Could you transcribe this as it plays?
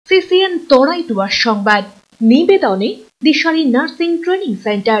Ccn Tarai Dooars সংবাদ নিবেদনে দিশারি nursing training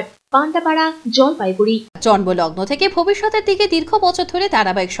centre Pandapara Jalpaiguri. জন্মলগ্ন থেকে ভবিষ্যতের দিকে দীর্ঘ বছর ধরে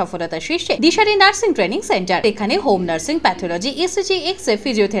ধারাবাহিক সফলতার শীর্ষে দিশারি নার্সিং ট্রেনিং সেন্টার। এখানে home nursing, pathology, ECG, X-ray,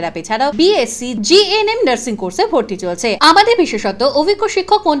 physiotherapy ছাড়াও বিএসসি, জিএনএম নার্সিং কোর্সে ভর্তি চলছে। আমাদের বিশেষত্ব অভিজ্ঞ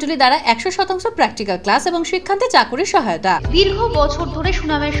শিক্ষক মণ্ডলী দ্বারা 100% প্র্যাকটিক্যাল ক্লাস এবং শিক্ষান্তে চাকুরির সহায়তা। দীর্ঘ বছর ধরে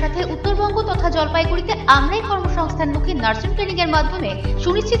সুনামের সাথে উত্তরবঙ্গ তথা জলপাইগুড়িতে আমরাই কর্মসংস্থানমুখী নার্সিং ট্রেনিং এর মাধ্যমে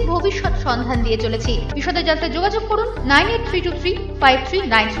সুনিশ্চিত ভবিষ্যৎ সন্ধান দিয়ে চলেছি। বিশদে জানতে যোগাযোগ করুন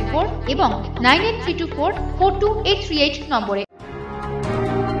 9832353934 এবং 9832442838 নম্বরে।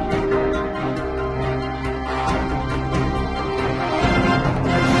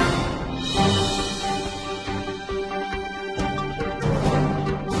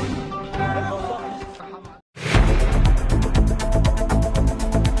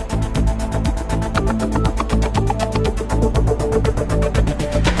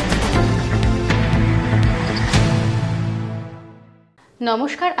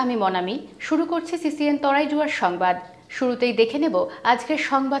 নমস্কার, আমি মনামি। শুরু করছি Ccn Tarai Dooars সংবাদ। শুরুতেই দেখে নেব আজকের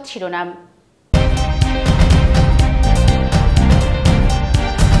সংবাদ শিরোনাম।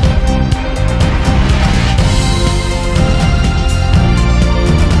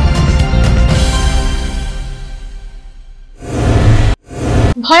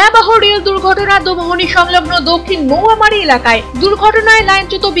 ভয়াবহ রেল দুর্ঘটনা দমোহনী সংলগ্ন দক্ষিণ মৌয়ামারি এলাকায়। দুর্ঘটনায়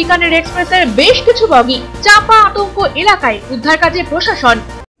লাইনচ্যুত বিকানের এক্সপ্রেসের বেশ কিছু বগি। চাপা আতঙ্ক এলাকায়, উদ্ধার কাজে প্রশাসন।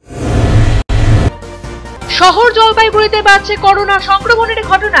 শহর জলপাইগুড়িতে বাড়ছে করোনা সংক্রমণের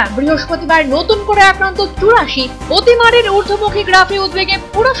ঘটনা। বৃহস্পতিবার নতুন করে আক্রান্ত 84, অতিমারির ঊর্ধ্বমুখী গ্রাফে উদ্বেগে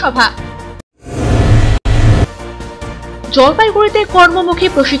পুরসভা। জলপাইগুড়িতে কর্মমুখী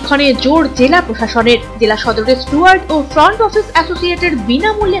প্রশিক্ষণে জোর জেলা প্রশাসনের। জেলা সদরের স্টুয়ার্ড ও ফ্রন্ট অফিস অ্যাসোসিয়েটের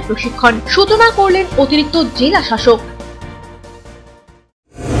বিনামূল্যে প্রশিক্ষণ সূচনা করলেন অতিরিক্ত জেলা শাসক।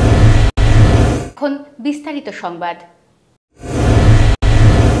 এখন বিস্তারিত সংবাদ।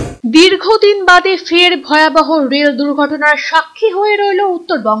 দীর্ঘদিন বাদে ফের ভয়াবহ রেল দুর্ঘটনার সাক্ষী হয়ে রইল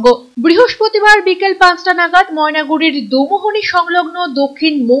উত্তরবঙ্গ। বৃহস্পতিবার বিকেল 5টা নাগাদ ময়নাগুড়ির দমোহনী সংলগ্ন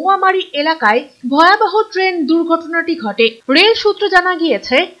দক্ষিণ মৌয়ামারি এলাকায় ভয়াবহ ট্রেন দুর্ঘটনাটি ঘটে। রেল সূত্রে জানা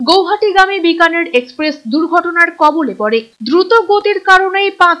গিয়েছে, গৌহাটিগামী বিকানের এক্সপ্রেস দুর্ঘটনার কবলে পড়ে। দ্রুত গতির কারণেই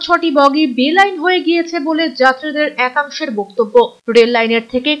 5-6টি বগি বেলাইন হয়ে গিয়েছে বলে যাত্রীদের একাংশের বক্তব্য। রেল লাইনের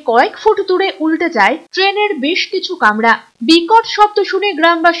থেকে কয়েক ফুট দূরে উল্টে যায় ট্রেনের বেশ কিছু কামরা। বিকট শব্দ শুনে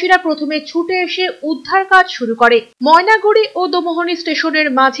গ্রামবাসীরা প্রথমে ছুটে এসে উদ্ধার কাজ শুরু করে। ময়নাগুড়ি ও দমোহনী স্টেশনের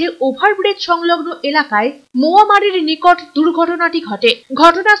মাঝে ওভারব্রিজ সংলগ্ন এলাকায় মৌয়ামারির নিকট দুর্ঘটনাটি ঘটে।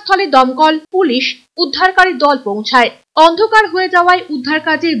 ঘটনাস্থলে দমকল, পুলিশ, উদ্ধারকারী দল পৌঁছায়। অন্ধকার হয়ে যাওয়ায় উদ্ধার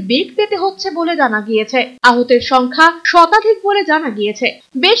কাজে বেগ পেতে হচ্ছে বলে জানা গিয়েছে। আহতের সংখ্যা শতাধিক বলে জানা গিয়েছে।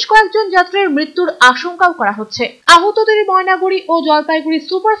 বেশ কয়েকজন যাত্রীর মৃত্যুর আশঙ্কাও করা হচ্ছে। আহতদের ময়নাগুড়ি ও জলপাইগুড়ি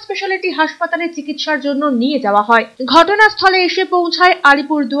সুপার স্পেশালিটি হাসপাতালে চিকিৎসার জন্য নিয়ে যাওয়া হয়। ঘটনাস্থলে এসে পৌঁছায়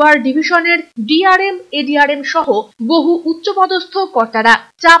আলিপুরদুয়ার ডিভিশনের ডিআরএম, এডিআরএম সহ বহু উচ্চপদস্থ কর্তারা।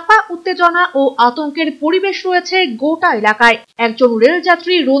 চাপা উত্তেজনা ও আতঙ্কের পরিবেশ রয়েছে গোটা এলাকায়। একজন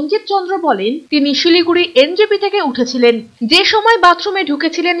রেলযাত্রী রঞ্জিত চন্দ্র বলেন, তিনি শিলিগুড়ি এনজেপি থেকে উঠেছিলেন। যে সময় বাথরুমে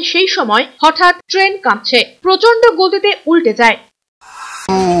ঢুকেছিলেন সেই সময় হঠাৎ ট্রেন কাঁপছে, প্রচন্ড গতিতে উল্টে যায়।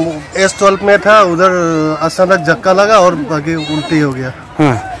 S12 में था, उधर अचानक झटका लगा और बाकी उल्टी हो गया।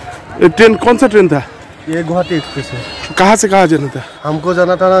 हाँ, ट्रेन कौन सा ट्रेन था? ये गुवाहाटी एक्सप्रेस है। कहाँ से कहाँ जाना था? हमको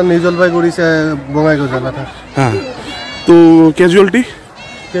जाना था ना, न्यू जलपाईगुड़ी से बोंगाई को जाना था। हाँ, तो कैजुअलिटी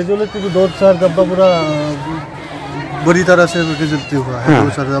 2-4 डब्बा पूरा बुरी तरह से कैजुअलिटी हुआ है।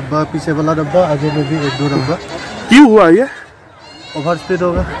 2-4 डब्बा, पीछे वाला डब्बा, आगे में भी 1-2 डब्बा। क्यों हुआ ये? ओवर स्पीड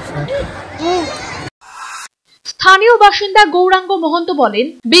होगा। স্থানীয় বাসিন্দা গৌরাঙ্গ মহন্ত বলেন,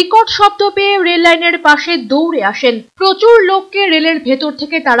 বিকট শব্দ পেয়ে রেল লাইনের পাশে দৌড়ে আসেন। প্রচুর লোককে রেলের ভেতর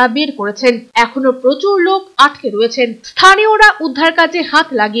থেকে তারা বের করেছেন। এখনো প্রচুর লোক আটকে রয়েছেন। স্থানীয়রা উদ্ধার কাজে হাত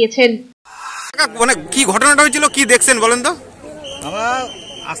লাগিয়েছেন। মানে কি ঘটনাটা হয়েছিল, কি দেখছেন বলেন তো? আমরা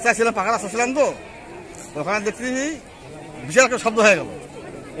আস্তে আসছিলাম, পাকা রাস্তা ছিলাম তো, ওখানে দেখছি বিশাল একটা শব্দ হয়ে গেল।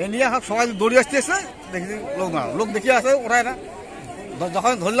 এ নিয়ে সবাই দৌড়ে আসতে এসে দেখি লোক দেখিয়ে আসে, ওরাই না।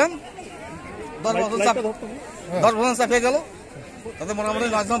 যখন ধরলাম 10 চাপিয়ে গেল, তাতে মোটামুটি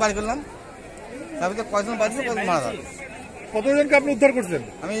 9 জন বাড়ি করলাম। তারপরে কয়েকজন বাড়ি মারা যায়। কতজনকে আপনি উদ্ধার করছেন?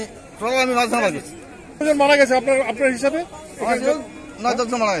 আমি 9 জন বাড়ি করছি। কতজন মারা গেছে আপনার হিসাবে? 9-10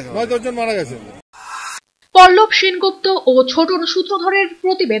 জন মারা গেছে। 9-10 জন মারা গেছে। পল্লব সেনগুপ্ত ও ছোটন সূত্রধরের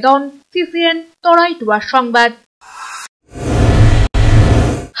প্রতিবেদন, Ccn Tarai Dooars সংবাদ।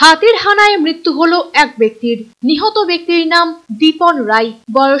 হাতির হানায় মৃত্যু হলো এক ব্যক্তির। নিহত ব্যক্তির নাম দীপন রায়,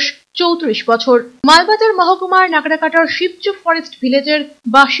 বয়স 34 বছর। মালবাজার মহকুমার নাগরাকাটার শিবচু ফরেস্ট ভিলেজের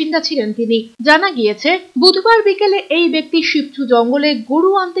বাসিন্দা ছিলেন তিনি। জানা গিয়েছে বুধবার বিকেলে এই ব্যক্তি শিবচু জঙ্গলে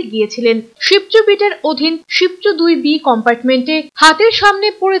গরু আনতে গিয়েছিলেন। শিবচু বিটের অধীন শিবচু 2B কম্পার্টমেন্টে হাতির সামনে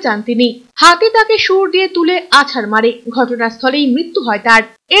পড়ে যান তিনি। হাতি তাকে সুর দিয়ে তুলে আছাড় মারে। ঘটনাস্থলেই মৃত্যু হয় তার।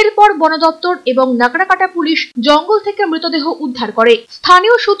 এরপর বন দপ্তর এবং নাগরাকাটা পুলিশ জঙ্গল থেকে মৃতদেহ উদ্ধার করে।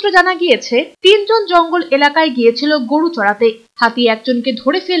 স্থানীয় সূত্রে জানা গিয়েছে 3 জন জঙ্গল এলাকায় গিয়েছিল গরু চড়াতে। হাতি একজনকে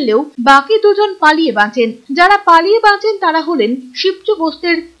ধরে ফেললেও বাকি 2 জন পালিয়ে বাঁচেন। যারা পালিয়ে বাঁচেন তারা হলেন শিবচু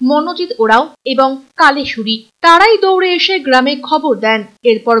বস্তির মনোজিৎ ওরাও এবং কালেশ্বরী। তারাই দৌড়ে এসে গ্রামে খবর দেন।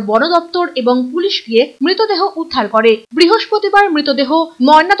 এরপর বন দপ্তর এবং পুলিশ গিয়ে মৃতদেহ উদ্ধার করে। বৃহস্পতিবার মৃতদেহ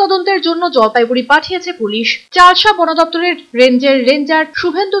ময়নাতদন্তের জন্য জলপাইগুড়ি পাঠিয়েছে পুলিশ। চালসা বন দপ্তরের রেঞ্জের রেঞ্জার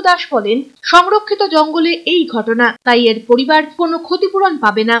শুভেন্দু দাস বলেন, সংরক্ষিত জঙ্গলে এই ঘটনা, তাই এর পরিবার কোনো ক্ষতিপূরণ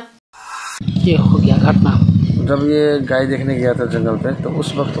পাবে না। जब ये गाय देखने गया था जंगल पे तो उस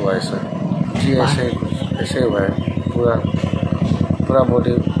वक्त हुआ ऐसा जी, ऐसे हुआ है। पूरा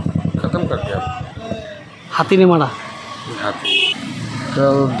बॉडी खत्म कर दिया। हाथी ने मारा? हाथी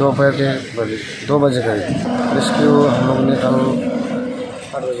कल दोपहर के 2 बजे करीब रेस्क्यू हम लोग ने कल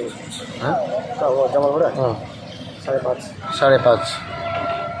 8 बजे। हाँ,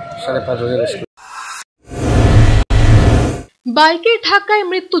 5:30 बजे रेस्क्यू। বাইকের ধাক্কায়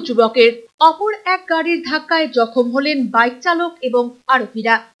মৃত্যু যুবকের। অপর এক গাড়ির ধাক্কায় জখম হলেন বাইক চালক এবং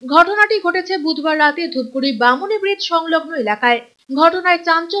আরোহীরা। ঘটনাটি ঘটেছে বুধবার রাতে ধূপগুড়ি বামুনি ব্রিজ সংলগ্ন এলাকায়। ঘটনায়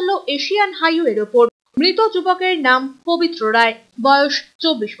চাঞ্চল্য এশিয়ান হাইওয়ের ওপর। মৃত যুবকের নাম পবিত্র রায়, বয়স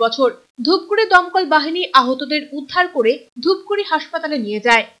 24 বছর। ধূপগুড়ি দমকল বাহিনী আহতদের উদ্ধার করে ধূপগুড়ি হাসপাতালে নিয়ে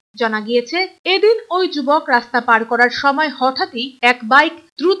যায়। জানা গিয়েছে এদিন ওই যুবক রাস্তা পার করার সময় হঠাৎই এক বাইক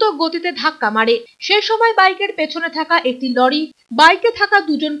দ্রুত গতিতে ধাক্কা মারে। সে সময় বাইকের পেছনে থাকা একটি লরি বাইকে থাকা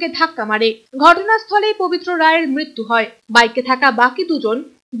 2 জনকে ধাক্কা মারে। ঘটনাস্থলেই পবিত্র রায়ের মৃত্যু হয়। বাইকে থাকা বাকি 2 জন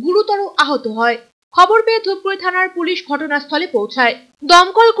গুরুতর আহত হয়। খবর পেয়ে ধূপগুড়ি থানার পুলিশ ঘটনাস্থলে পৌঁছায়।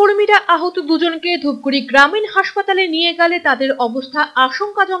 দমকল কর্মীরা আহত 2 জনকে ধূপগুড়ি গ্রামীণ হাসপাতালে নিয়ে গেলে তাদের অবস্থা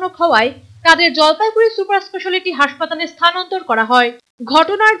আশঙ্কাজনক হওয়ায় তাদের জলপাইগুড়ি সুপার স্পেশালিটি হাসপাতালে স্থানান্তর করা হয়।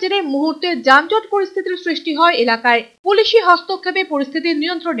 ঘটনার জেরে মুহূর্তে যানজট পরিস্থিতির সৃষ্টি হয় এলাকায়। পুলিশি হস্তক্ষেপে পরিস্থিতি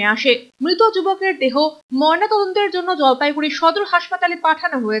নিয়ন্ত্রণে আসে। মৃত যুবকের দেহ ময়নাতদন্তের জন্য জলপাইগুড়ি সদর হাসপাতালে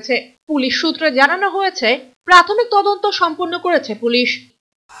পাঠানো হয়েছে। পুলিশ সূত্রে জানানো হয়েছে প্রাথমিক তদন্ত সম্পন্ন করেছে পুলিশ।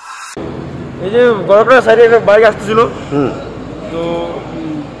 এই যে গড়পাড়া সাইডে একটা বাইক আসতেছিল, তো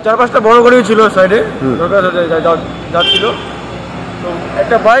 4-5টা বড় গাড়ি ছিল সাইডে যাচ্ছিল, তো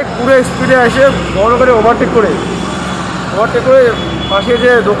একটা বাইক পুরো স্পিডে এসে বড় করে ওভারটেক করে পাশে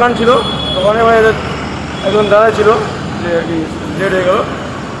যে দোকান ছিল দোকানে একজন দাদা ছিল যে আর কি ডেড হয়ে গেল,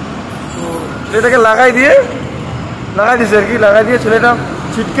 তো ছেলেটাকে লাগাই দিয়ে ছেলেটা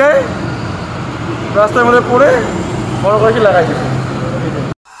ছিটকায় রাস্তার মধ্যে পড়ে বড় গাড়ি লাগাই দিয়েছে।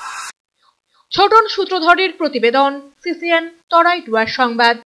 ছোটন সূত্রধরের প্রতিবেদন, Ccn Tarai Dooars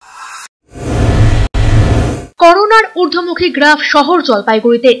সংবাদ। করোনার ঊর্ধ্বমুখী গ্রাফ শহর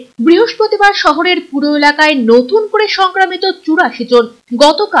জলপাইগুড়িতে। বৃহস্পতিবার শহরের পুরো এলাকায় নতুন করে সংক্রমিত 84 জন।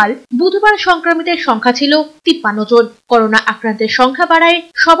 গতকাল বুধবার সংক্রমিতের সংখ্যা ছিল 53 জন। করোনা আক্রান্তের সংখ্যা বাড়ায়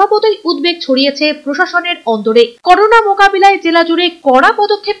স্বভাবতই উদ্বেগ ছড়িয়েছে প্রশাসনের অন্তরে। করোনা মোকাবিলায় জেলা জুড়ে কড়া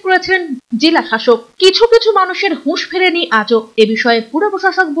পদক্ষেপ করেছেন জেলা শাসক। কিছু মানুষের হুঁশ ফেরেনি আজও। এ বিষয়ে পুর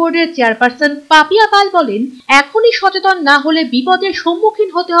প্রশাসক বোর্ডের চেয়ারপারসন পাপিয়া পাল বলেন, এখনই সচেতন না হলে বিপদের সম্মুখীন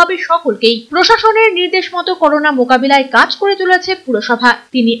হতে হবে সকলকেই। প্রশাসনের নির্দেশ মতো করোনা মোকাবিলায় কাজ করে চলেছে পুরসভা।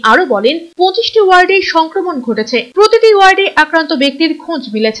 তিনি আরো বলেন, 25টি ওয়ার্ডে সংক্রমণ ঘটেছে। প্রতিটি ওয়ার্ডে আক্রান্ত ব্যক্তির খোঁজ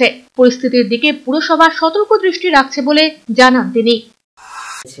মিলেছে। পরিস্থিতির দিকে পুরসভা সতর্ক দৃষ্টি রাখছে বলে জানান তিনি।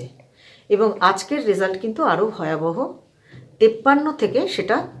 এবং আজকের রেজাল্ট কিন্তু আরো ভয়াবহ। 53 থেকে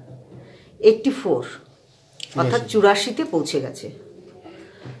সেটা 84 অর্থাৎ 84-তে পৌঁছে গেছে।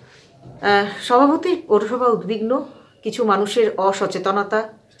 স্বভাবতই পৌরসভা উদ্বিগ্ন। কিছু মানুষের অসচেতনতা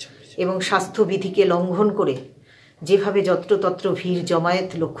এবং স্বাস্থ্যবিধিকে লঙ্ঘন করে যেভাবে যত্রতত্র ভিড় জমায়েত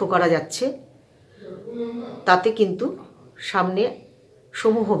লক্ষ্য করা যাচ্ছে, তাতে কিন্তু সামনে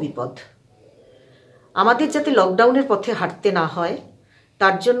সমূহ বিপদ। আমাদের যাতে লকডাউনের পথে হাঁটতে না হয়,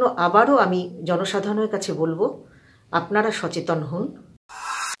 তার জন্য আবারও আমি জনসাধারণের কাছে বলবো, আপনারা সচেতন হন।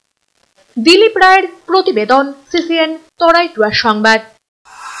 দিলীপ রায়ের প্রতিবেদন, Ccn Tarai Dooars সংবাদ।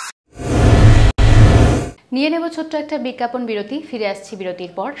 নিয়ে নেব ছোট্ট একটা বিজ্ঞাপন বিরতি। ফিরে আসছি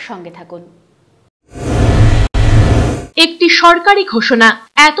বিরতির পর, সঙ্গে থাকুন। একটি সরকারি ঘোষণা।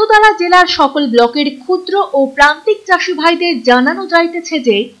 এতদ্বারা জেলার সকল ব্লকের ক্ষুদ্র ও প্রান্তিক চাষী ভাইদের জানানো যাইতেছে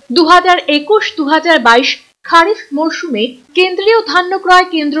যে 2021-2022 খারিফ মরশুমে কেন্দ্রীয় ধান্য ক্রয়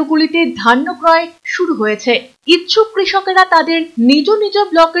কেন্দ্রগুলিতে ধান্য ক্রয় শুরু হয়েছে। ইচ্ছুক কৃষকেরা তাদের নিজ নিজ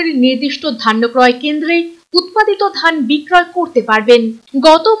ব্লকের নির্দিষ্ট ধান্য ক্রয় কেন্দ্রে উৎপাদিত ধান বিক্রয় করতে পারবেন।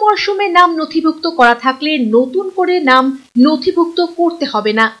 গত মরশুমে নাম নথিভুক্ত করা থাকলে নতুন করে নাম নথিভুক্ত করতে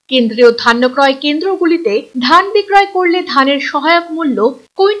হবে না। কেন্দ্রীয় ধান্য ক্রয় কেন্দ্রগুলিতে ধান বিক্রয় করলে ধানের সহায়ক মূল্য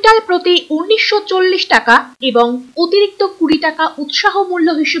কুইন্টাল প্রতি 1940 টাকা এবং অতিরিক্ত 20 টাকা উৎসাহ মূল্য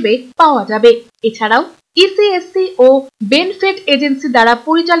হিসেবে পাওয়া যাবে। এছাড়াও ইসিএসসি ও বেনফেট এজেন্সি দ্বারা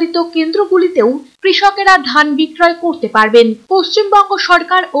পরিচালিত কেন্দ্রগুলিতেও কৃষকেরা ধান বিক্রয় করতে পারবেন। পশ্চিমবঙ্গ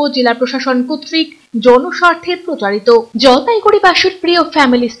সরকার ও জেলা প্রশাসন কর্তৃক জনস্বার্থে প্রচারিত। জলপাইগুড়িবাসীর প্রিয়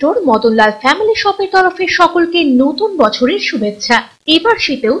ফ্যামিলি স্টোর মদনলাল ফ্যামিলি শপের তরফে সকলকে নতুন বছরের শুভেচ্ছা। এবার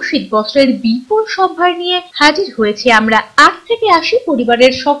শীতেও শীতবস্ত্রের বিপুল সম্ভার নিয়ে হাজির হয়েছি আমরা। 8 থেকে 80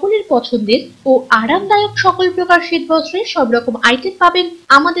 পরিবারের সকলের পছন্দের ও আরামদায়ক সকল প্রকার শীতবস্ত্রের সব রকম আইটেম পাবেন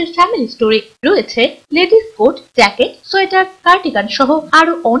আমাদের ফ্যামিলি স্টোরে। রয়েছে ladies coat, jacket, sweater, cardigan সহ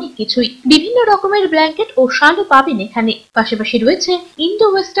আরো অনেক কিছুই। বিভিন্ন রকমের ব্ল্যাঙ্কেট ও শালও পাবেন এখানে। পাশাপাশি রয়েছে Indo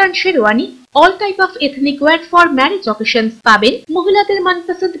western sherwani, all type of ethnic wear for marriage occasions পাবেন। মহিলাদের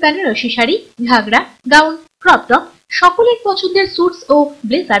মনপসন্দ বেনারসি শাড়ি, ঘাগরা, গাউন, ক্রপ টপ, সকলের পছন্দের স্যুটস ও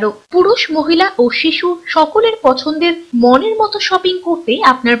ব্লেজারও। পুরুষ, মহিলা ও শিশু সকলের পছন্দের মনের মতো শপিং করতে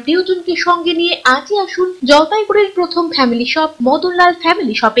আপনার প্রিয়জনকে সঙ্গে নিয়ে আজই আসুন জলপাইগুড়ির প্রথম ফ্যামিলি শপ মদনলাল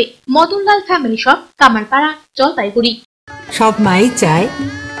ফ্যামিলি শপে। Madanlal family shop, Kamarpara, Jalpaiguri. সব মাই চায়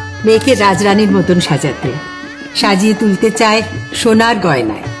মেয়েকে রাজরানীর মতন সাজাতে, সাজিয়ে তুলতে চায় সোনার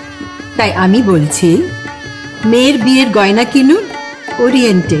গয়নায়। তাই আমি বলছি মেয়ের বিয়ের গয়না কিনুন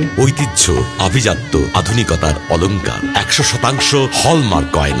ওরিয়েন্টে। ঐতিহ্য, আভিজাত্য, আধুনিকতার অলংকার, 100% হলমার্ক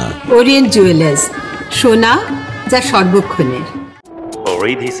গয়না। ওরিয়েন্ট জুয়েলার্স, সোনা যা সর্বক্ষণের।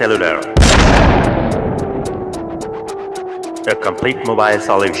 Oridhi Cellular, a complete mobile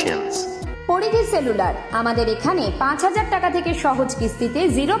solutions. পরিধি সেলুলার, আমাদের এখানে 5000 টাকা থেকে সহজ কিস্তিতে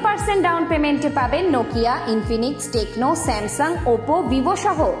 0% ডাউন পেমেন্টে পাবেন Nokia, Infinix, techno, Samsung, Oppo, Vivo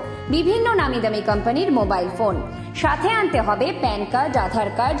সহ বিভিন্ন নামি দামি কোম্পানির মোবাইল ফোন। সাথে আনতে হবে প্যান কার্ড, আধার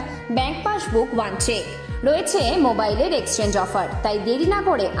card, bank passbook, one check. রয়েছে মোবাইলের এক্সচেঞ্জ অফার। তাই দেরি না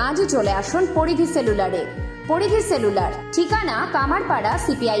করে আজই চলে আসুন পরিধি সেলুলারে। পরিধি সেলুলার, ঠিকানা কামারপাড়া,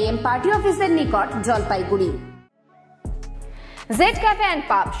 সিপিআইএম পার্টি অফিসের নিকট, জলপাইগুড়ি। জেড ক্যাফে অ্যান্ড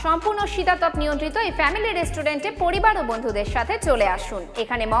পাব, সম্পূর্ণ শীতাতপ নিয়ন্ত্রিত এই ফ্যামিলি রেস্টুরেন্টে পরিবার ও বন্ধুদের সাথে চলে আসুন।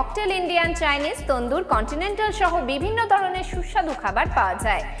 এখানে মকটেল, ইন্ডিয়ান, চাইনিজ, তন্দুর, কন্টিনেন্টাল সহ বিভিন্ন ধরনের সুস্বাদু খাবার পাওয়া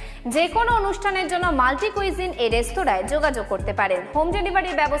যায়। যে কোনো অনুষ্ঠানের জন্য মাল্টি কুইজিন এই রেস্তোরাঁয় যোগাযোগ করতে পারেন। হোম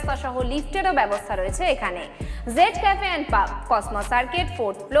ডেলিভারির ব্যবস্থা সহ লিফটেরও ব্যবস্থা রয়েছে এখানে। জেড ক্যাফে অ্যান্ড পাব, Cosmo circuit,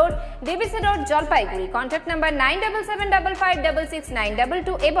 4th floor, DBC road, Jalpaiguri. Contact number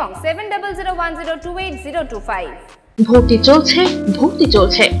 9775566922 এবং 7001028025। ভর্তি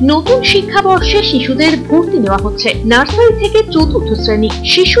চলছে। নতুন শিক্ষাবর্ষে শিশুদের ভর্তি নেওয়া হচ্ছে। নার্সারি থেকে 4th শ্রেণী,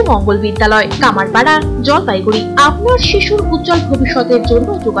 শিশু মঙ্গল বিদ্যালয়, কামারপাড়া, জলপাইগুড়ি। আপনার শিশুর উজ্জ্বল ভবিষ্যতের জন্য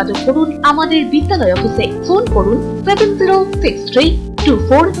যোগাযোগ করুন আমাদের বিদ্যালয় অফিসে। ফোন করুন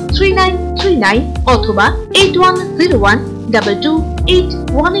 7063243939 অথবা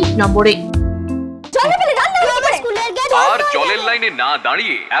 8101222818 নম্বরে। আর জলের লাইনে না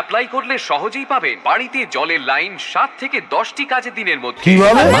দাঁড়িয়ে অ্যাপ্লাই করলে সহজেই পাবেন বাড়িতে জলের লাইন 7 থেকে 10টি কাজের দিনের মধ্যে।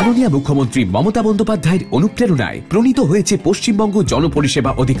 মাননীয় মুখ্যমন্ত্রী মমতা বন্দ্যোপাধ্যায়ের অনুপ্রেরণায় প্রণীত হয়েছে পশ্চিমবঙ্গ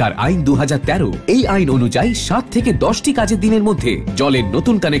জনপরিষেবা অধিকার আইন 2013। এই আইন অনুযায়ী 7 থেকে 10টি কাজের দিনের মধ্যে জলের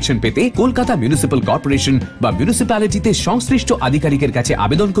নতুন কানেকশন পেতে কলকাতা মিউনিসিপ্যাল কর্পোরেশন বা মিউনিসিপ্যালিটিতে সংশ্লিষ্ট আধিকারিকের কাছে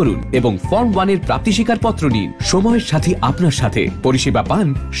আবেদন করুন এবং ফর্ম 1 এর প্রাপ্তি স্বীকার পত্র নিন। সময়ের সাথে আপনার সাথে, পরিষেবা পান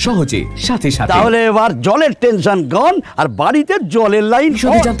সহজে, সাথে সাথে। তাহলে এবার জলের টেনশন গন আর বাড়িতে জলের লাইন।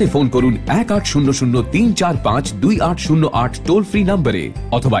 সাথে জানতে ফোন করুন 1800-345-2808 টোল ফ্রি নম্বরে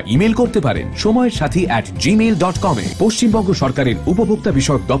অথবা ইমেল করতে পারেন সময়সাথী@gmail.com এ। পশ্চিমবঙ্গ সরকারের উপভোক্তা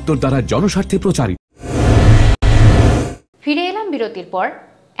বিষয়ক দপ্তর দ্বারা জনস্বার্থে প্রচারিত। ফিরে এলাম বিরতির পর।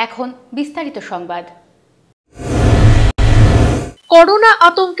 এখন বিস্তারিত সংবাদ। করোনা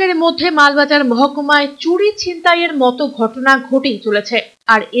আতঙ্কের মধ্যে মালবাজার মহকুমায় চুরি ছিনতাইয়ের মতো ঘটনা ঘটেই চলেছে,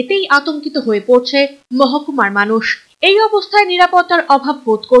 আর এতেই আতঙ্কিত হয়ে পড়ছে মহকুমার মানুষ। এই অবস্থায় নিরাপত্তার অভাব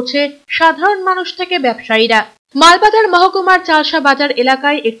বোধ করছে সাধারণ মানুষ থেকে ব্যবসায়ীরা। মালবাজার মহকুমার চালসা বাজার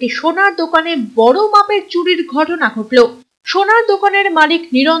এলাকায় একটি সোনার দোকানে বড় মাপের চুরির ঘটনা ঘটল। সোনার দোকানের মালিক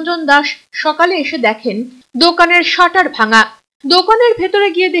নিরঞ্জন দাস সকালে এসে দেখেন দোকানের শাটার ভাঙা। দোকানের ভেতরে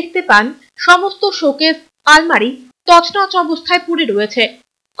গিয়ে দেখতে পান সমস্ত শোকেস, আলমারি তছনছ অবস্থায় পড়ে রয়েছে।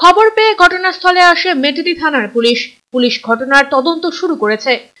 খবর পেয়ে ঘটনাস্থলে আসে মেটেলি থানার পুলিশ ঘটনার তদন্ত শুরু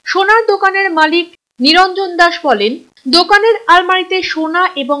করেছে। সোনার দোকানের মালিক নিরঞ্জন দাস বলেন, দোকানের আলমারিতে সোনা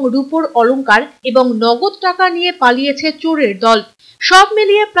এবং রূপোর অলংকার এবং নগদ টাকা নিয়ে পালিয়েছে চোরের দল। সব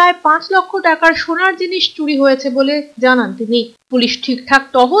মিলিয়ে প্রায় 5 লক্ষ টাকার সোনার জিনিস চুরি হয়েছে বলে জানান তিনি। পুলিশ ঠিকঠাক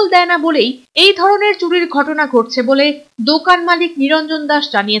টহল দেয় না বলেই এই ধরনের চুরির ঘটনা ঘটছে বলে দোকান মালিক নিরঞ্জন দাস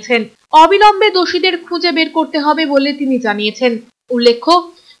জানিয়েছেন। অবিলম্বে দোষীদের খুঁজে বের করতে হবে বলে তিনি জানিয়েছেন। উল্লেখ্য,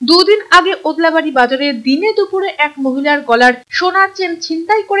 দুদিন আগে ওদলাবাড়ি বাজারে দিনে দুপুরে এক মহিলার গলার সোনার চেন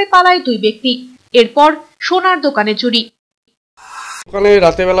ছিনতাই করে পালায় দুই ব্যক্তি। এরপর সোনার দোকানে চুরি। ওখানে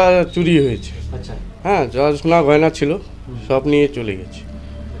রাতে বেলা চুরি হয়েছে। আচ্ছা, হ্যাঁ, যা সোনা গয়না ছিল সব নিয়ে চলে গেছে।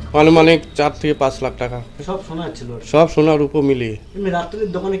 আনুমানিক 4 থেকে 5 লাখ টাকা সব সোনা ছিল, সব সোনার উপর মিলিয়ে। এমনি রাত্রে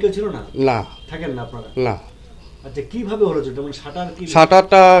দোকানে কেউ ছিল না? না, থাকেন না আপনারা? না। আচ্ছা, কিভাবে হলো? যেমন শাটার কি?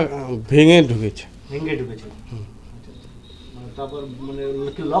 শাটারটা ভেঙে ঢুকেছে। ভেঙে ঢুকেছে। তারপর মানে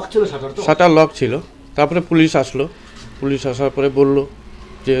কি লক ছিল শাটার? তো শাটার লক ছিল। তারপরে পুলিশ আসলো। পুলিশ আসার পরে বলল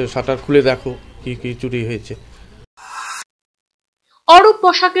যে শাটার খুলে দেখো কি কি চুরি হয়েছে। অরূপ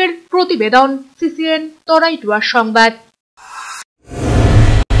পোশাকের প্রতিবেদন, সিসিএন তরাই ডুয়ার্স সংবাদ।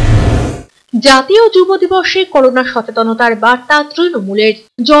 জাতীয় যুব দিবসে করোনা সচেতনতার বার্তা তৃণমূলের।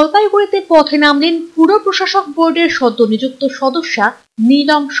 জলপাইগুড়িতে পথে নামলেন পুর প্রশাসক বোর্ডের সদ্য নিযুক্ত সদস্যা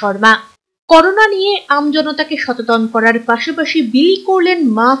নীলম শর্মা। করোনা নিয়ে আমজনতাকে সচেতন করার পাশাপাশি বিলি করলেন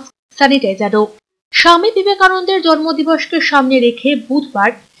মাস্ক, স্যানিটাইজারও। স্বামী বিবেকানন্দের জন্মদিবসকে সামনে রেখে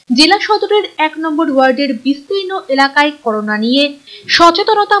বুধবার জেলা সদরের 1 নম্বর ওয়ার্ডের বিস্তীর্ণ এলাকায় করোনা নিয়ে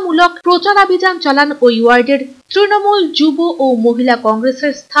সচেতনতামূলক প্রচারাভিযান চালান ওই ওয়ার্ডের তৃণমূল, যুব ও মহিলা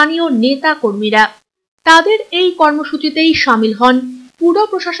কংগ্রেসের স্থানীয় নেতা কর্মীরা। তাদের এই কর্মসূচিতেই সামিল হন পুর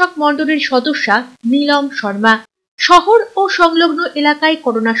প্রশাসক মণ্ডলীর সদস্যা নীলম শর্মা। শহর ও সংলগ্ন এলাকায়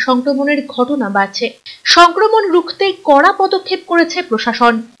করোনা সংক্রমণের ঘটনা বাড়ছে। সংক্রমণ রুখতে কড়া পদক্ষেপ করেছে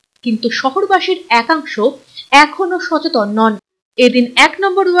প্রশাসন, কিন্তু শহরবাসীর একাংশ এখনো সচেতন নন। এদিন 1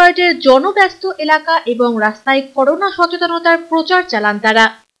 নম্বর ওয়ার্ডের জনব্যস্ত এলাকা এবং রাস্তায় করোনা সচেতনতার প্রচার চালান তারা।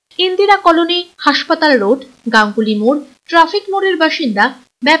 ইন্দিরা কলোনি, হাসপাতাল রোড, গাঙ্গুলি মোড়, ট্রাফিক মোড়ের বাসিন্দা,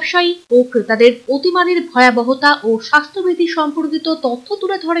 ব্যবসায়ী ও ক্রেতাদের অতিমারির ভয়াবহতা ও স্বাস্থ্যবিধি সম্পর্কিত তথ্য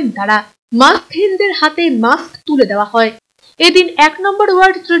তুলে ধরেন তারা। মাস্কহীনদের হাতে মাস্ক তুলে দেওয়া হয়। এদিন 1 নম্বর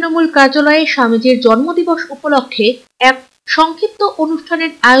ওয়ার্ড তৃণমূল কার্যালয়ে স্বামীজির জন্মদিবস উপলক্ষে এক সংক্ষিপ্ত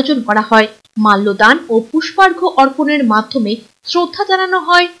অনুষ্ঠানের আয়োজন করা হয়। মাল্যদান ও পুষ্পার্ঘ্য অর্পণের মাধ্যমে শ্রদ্ধা জানানো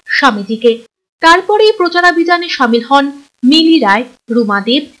হয় স্বামীজিকে। তারপরেই প্রচারাভিযানে সামিল হন মিলি রায়, রুমা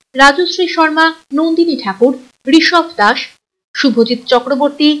দেব, রাজশ্রী শর্মা, নন্দিনী ঠাকুর, ঋষভ দাস, শুভজিৎ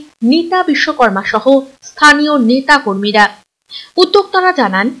চক্রবর্তী, নীতা বিশ্বকর্মা সহ স্থানীয় নেতা কর্মীরা। উদ্যোক্তারা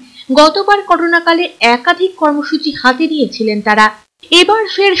জানান, গতবার করোনাকালে একাধিক কর্মসূচি হাতে নিয়েছিলেন তারা। এবার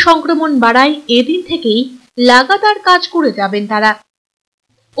ফের সংক্রমণ বাড়ায় এদিন থেকেই লাগাতার কাজ করে যাবেন তারা।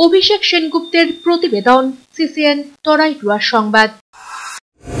 অভিষেক সেনগুপ্তের প্রতিবেদন, সিসিএন তরাই ডুয়ার্স সংবাদ।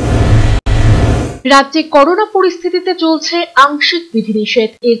 রাজ্যে করোনা পরিস্থিতিতে চলছে আংশিক বিধিনিষেধ।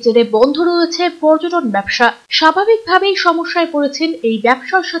 এর জেরে বন্ধ রয়েছে পর্যটন ব্যবসা। স্বাভাবিকভাবেই সমস্যায় পড়েছেন এই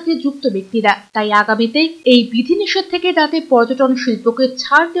ব্যবসার সাথে যুক্ত ব্যক্তিরা। তাই আগামীতে এই বিধিনিষেধ থেকে যাতে পর্যটন শিল্পকে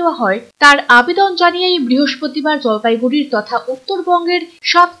ছাড় দেওয়া হয় তার আবেদন জানিয়েই বৃহস্পতিবার জলপাইগুড়ির তথা উত্তরবঙ্গের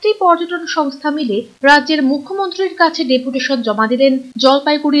 7টি পর্যটন সংস্থা মিলে রাজ্যের মুখ্যমন্ত্রীর কাছে ডেপুটেশন জমা দিলেন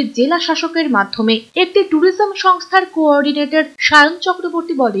জলপাইগুড়ির জেলা শাসকের মাধ্যমে। একটি ট্যুরিজম সংস্থার কোঅর্ডিনেটর সায়ন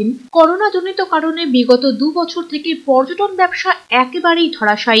চক্রবর্তী বলেন, করোনাজনিত কারণে বিগত 2 বছর থেকে পর্যটন ব্যবসা একেবারেই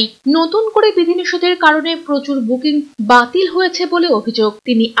ধরাশায়ী। নতুন করে বিধিনিষেধের কারণে প্রচুর বুকিং বাতিল হয়েছে বলে অভিযোগ।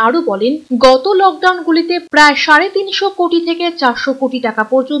 তিনি আরো বলেন, গত লকডাউনগুলিতে প্রায় 350 কোটি থেকে 400 কোটি টাকা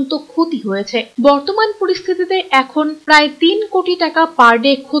পর্যন্ত ক্ষতি হয়েছে। বর্তমান পরিস্থিতিতে এখন প্রায় 3 কোটি টাকা পার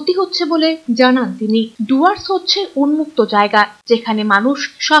ডে ক্ষতি হচ্ছে বলে জানান তিনি। ডুয়ার্স হচ্ছে উন্মুক্ত জায়গা, যেখানে মানুষ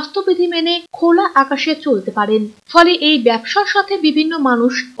স্বাস্থ্যবিধি মেনে খোলা আকাশে চলতে পারেন। ফলে এই ব্যবসার সাথে বিভিন্ন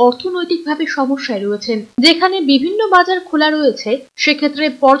মানুষ অর্থনৈতিকভাবে সমস্যায় রয়েছেন। যেখানে বিভিন্ন বাজার খোলা রয়েছে, সেক্ষেত্রে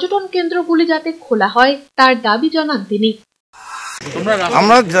পর্যটন কেন্দ্রগুলি যাতে খোলা হয় তার দাবি জানান তিনি।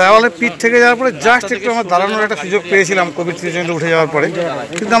 আমরা দেওয়ালে পিঠ থেকে যাওয়ার পরে জাস্ট একটু আমরা দাঁড়ানোর একটা সুযোগ পেয়েছিলাম কোভিড সিচুয়েশন উঠে যাওয়ার পরে,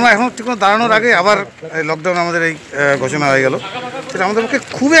 কিন্তু আমরা এখন ঠিক দাঁড়ানোর আগে আবার লকডাউন আমাদের এই ঘোষণা হয়ে গেল। সেটা আমাদের পক্ষে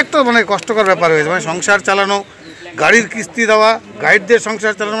খুবই একটা কষ্টকর ব্যাপার হয়েছে। সংসার চালানো, গাড়ির কিস্তি দেওয়া, গাইডদের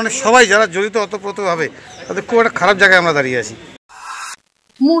সংসার চালানো, সবাই যারা জড়িত অতপ্রতভাবে তাদের খুব একটা খারাপ জায়গায় আমরা দাঁড়িয়ে আছি।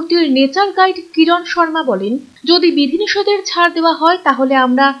 মূর্তির নেচার গাইড কিরণ শর্মা বলেন, যদি বিধিনিষেধের ছাড় দেওয়া হয় তাহলে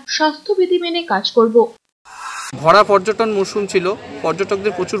আমরা স্বাস্থ্যবিধি মেনে কাজ করব। ভরা পর্যটন মৌসুম ছিল,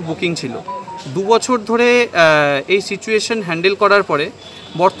 পর্যটকদের প্রচুর বুকিং ছিল। 2 বছর ধরে এই সিচুয়েশন হ্যান্ডেল করার পরে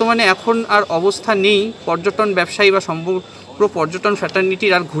বর্তমানে এখন আর অবস্থা নেই পর্যটন ব্যবসায়ী বা সমগ্র পর্যটন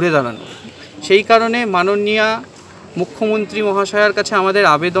ফ্র্যাটার্নিটির আর ঘুরে দাঁড়ানো। সেই কারণে মাননীয় মুখ্যমন্ত্রী মহাশয়ের কাছে আমাদের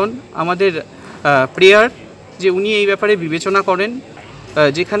আবেদন, আমাদের প্রেয়ার যে উনি এই ব্যাপারে বিবেচনা করেন।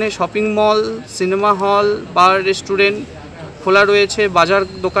 যেখানে শপিং মল, সিনেমা হল, বার, রেস্টুরেন্ট খোলা রয়েছে, বাজার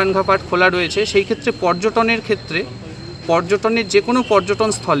দোকানঘাট খোলা রয়েছে, সেই ক্ষেত্রে পর্যটনের যে কোনো পর্যটন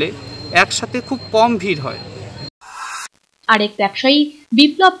স্থলে একসাথে খুব কম ভিড় হয়। আরেক ব্যবসায়ী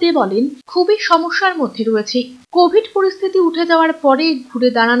বিপ্লব দে বলেন, খুবই সমস্যার মধ্যে রয়েছে। কোভিড পরিস্থিতি উঠে যাওয়ার পরে ঘুরে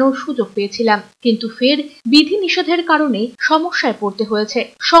দাঁড়ানোর সুযোগ পেয়েছিলাম, কিন্তু ফের বিধি নিষেধের কারণে সমস্যায় পড়তে হয়েছে।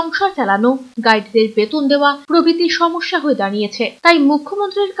 সংসার চালানো, গাইডদের বেতন দেওয়া প্রভৃতি সমস্যা হয়ে দাঁড়িয়েছে। তাই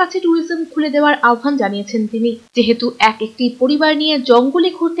মুখ্যমন্ত্রীর কাছে ট্যুরিজম খুলে দেওয়ার আহ্বান জানিয়েছেন তিনি। যেহেতু একটি পরিবার নিয়ে জঙ্গলে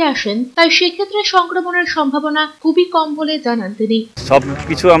ঘুরতে আসেন, তাই সেক্ষেত্রে সংক্রমণের সম্ভাবনা খুবই কম বলে জানান তিনি।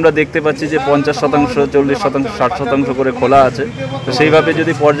 সবকিছু আমরা দেখতে পাচ্ছি যে 50%, 40%, 60% করে খোলা আছে। তো সেইভাবে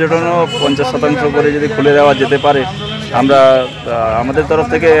যদি পর্যটনও 50% করে যদি খুলে দেওয়া যেতে পারে, আমরা আমাদের তরফ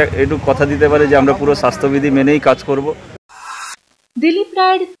থেকে একটু কথা দিতে পারি যে আমরা পুরো স্বাস্থ্যবিধি মেনেই কাজ করব। দিলীপ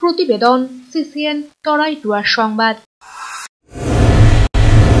রায়ের প্রতিবেদন, CCN তারাই ডুয়ার্স সংবাদ।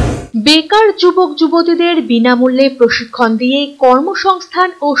 বেকার যুবক যুবতীদের বিনামূল্যে প্রশিক্ষণ দিয়ে কর্মসংস্থান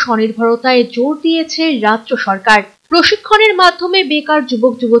ও স্বনির্ভরতায় জোর দিয়েছে রাজ্য সরকার। প্রশিক্ষণের মাধ্যমে বেকার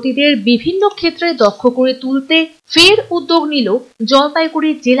যুবক যুবতীদের বিভিন্ন ক্ষেত্রে দক্ষ করে তুলতে ফের উদ্যোগ নিল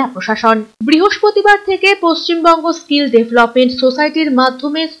জলপাইগুড়ি জেলা প্রশাসন। বৃহস্পতিবার থেকে পশ্চিমবঙ্গ স্কিল ডেভেলপমেন্ট সোসাইটির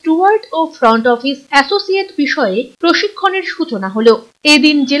মাধ্যমে স্টুয়ার্ড ও ফ্রন্ট অফিস অ্যাসোসিয়েট বিষয়ে প্রশিক্ষণের সূচনা হলো।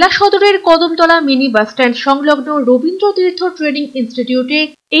 এদিন জেলা সদরের কদমতলা মিনি বাসস্ট্যান্ড সংলগ্ন রবীন্দ্র তীর্থ ট্রেনিং ইনস্টিটিউটে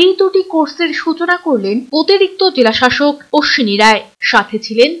এই দুটি কোর্সের সূচনা করলেন অতিরিক্ত জেলাশাসক অশ্বিনী রায়। সাথে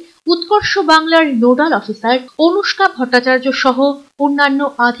ছিলেন উৎকর্ষ বাংলার নোডাল অফিসার অনুষ্কা ভট্টাচার্য সহ অন্যান্য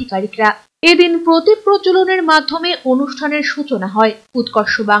আধিকারিকরা। এদিন প্রদীপ প্রজ্বলনের মাধ্যমে অনুষ্ঠানের সূচনা হয়।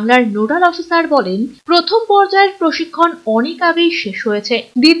 উৎকর্ষ বাংলার নোডাল অফিসার বলেন, প্রথম পর্যায়ের প্রশিক্ষণ অনেক আগেই শেষ হয়েছে।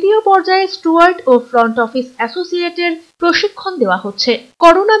 দ্বিতীয় পর্যায়ে স্টুয়ার্ড ও ফ্রন্ট অফিস অ্যাসোসিয়েটের প্রশিক্ষণ দেওয়া হচ্ছে।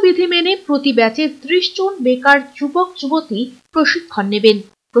 করোনা বিধি মেনে প্রতি ব্যাচে 30 জন বেকার যুবক যুবতী প্রশিক্ষণ নেবেন।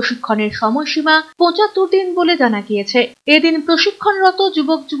 প্রশিক্ষণের সময়সীমা 75 দিন বলে জানা গিয়েছে। এদিন প্রশিক্ষণরত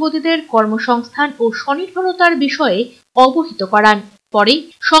যুবক যুবতীদের কর্মসংস্থান ও স্বনির্ভরতার বিষয়ে অবহিত করান। পরে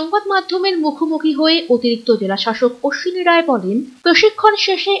সংবাদ মাধ্যমের মুখোমুখি হয়ে অতিরিক্ত জেলাশাসক অশ্বিনী রায় বলেন, প্রশিক্ষণ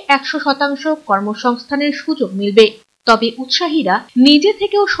শেষে 100% কর্মসংস্থানের সুযোগ মিলবে। তবে উৎসাহীরা নিজে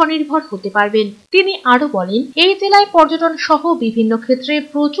থেকেও স্বনির্ভর হতে পারবেন। তিনি আরো বলেন, এই জেলায় পর্যটন সহ বিভিন্ন ক্ষেত্রে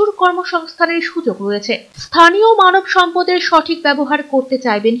প্রচুর কর্মসংস্থানের সুযোগ রয়েছে। স্থানীয় মানব সম্পদের সঠিক ব্যবহার করতে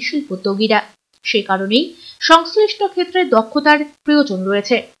চাইবেন শিল্পোদ্যোগীরা। সে কারণেই সংশ্লিষ্ট ক্ষেত্রে দক্ষতার প্রয়োজন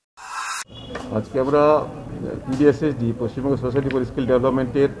রয়েছে। আজকে আমরা PDSSD Paschimbanga society for skill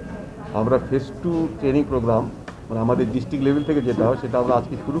ডেভেলপমেন্টের আমরা ফেজ 2 ট্রেনিং প্রোগ্রাম, মানে আমাদের ডিস্ট্রিক্ট লেভেল থেকে যেটা হয় সেটা আমরা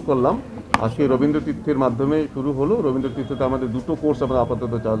আজকে শুরু করলাম। আজকে রবীন্দ্র তীর্থের মাধ্যমে শুরু হলো। রবীন্দ্র তীর্থতে আমাদের দুটো কোর্স আমরা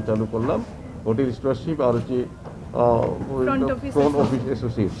আপাতত চালু করলাম, হোটেল স্টুয়ারশিপ আর হচ্ছে ফ্রন্ট অফিস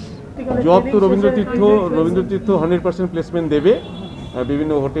অ্যাসোসিয়েট জব। তো রবীন্দ্র তীর্থ 100% প্লেসমেন্ট দেবে।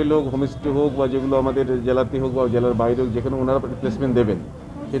 বিভিন্ন হোটেল হোক, হোমস্টে হোক, বা যেগুলো আমাদের জেলাতে হোক বা জেলার বাইরে হোক, যেখানে ওনারা প্লেসমেন্ট দেবেন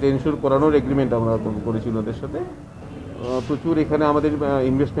সেটা এনশিওর করানোর এগ্রিমেন্ট আমরা করেছি ওনাদের সাথে। প্রচুর এখানে আমাদের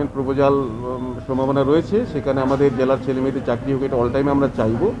ইনভেস্টমেন্ট প্রপোজাল সম্ভাবনা রয়েছে। সেখানে আমাদের জেলার ছেলেমেয়েদের চাকরি হোক, এটা অল টাইম আমরা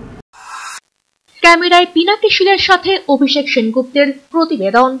চাইব। ক্যামেরায় পিনাকি শীলের সাথে অভিষেক সেনগুপ্তের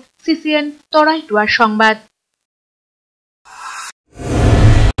প্রতিবেদন, CCN তারাই ডুয়ার্স সংবাদ।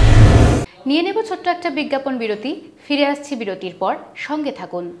 নিয়ে নেব ছোট্ট একটা বিজ্ঞাপন বিরতি। ফিরে আসছি বিরতির পর, সঙ্গে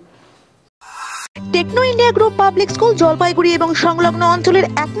থাকুন। Techno India group public school Jalpaiguri এবং সংলগ্ন অঞ্চলের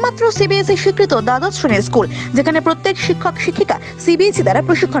একমাত্র সিবিএসই স্বীকৃত দ্বাদশ শ্রেণীর স্কুল, যেখানে প্রত্যেক শিক্ষক শিক্ষিকা সিবিএসই দ্বারা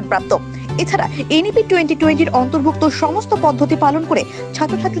প্রশিক্ষণ প্রাপ্ত। এছাড়া এনইপি 2020-র অন্তর্ভুক্ত সমস্ত পদ্ধতি পালন করে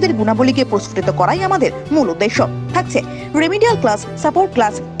ছাত্রছাত্রীদের গুণাবলীকে প্রস্ফুটিত করাই আমাদের মূল উদ্দেশ্য। থাকছে remedial class, support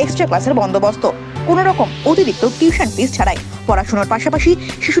class, extra ক্লাসের বন্দোবস্ত, কোনো রকম অতিরিক্ত টিউশন ফিস ছাড়াই। পড়াশোনার পাশাপাশি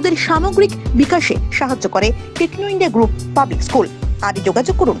শিশুদের সামগ্রিক বিকাশে সাহায্য করে techno India group public school. আজই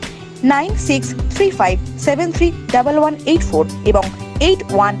যোগাযোগ করুন 9635731184 এবং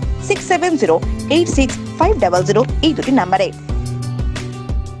 8167086500 এই দুটি নাম্বারে।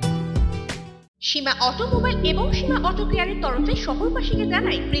 সীমা অটোমোবাইল এবং সীমা অটো কেয়ারের তরফে শহরবাসীকে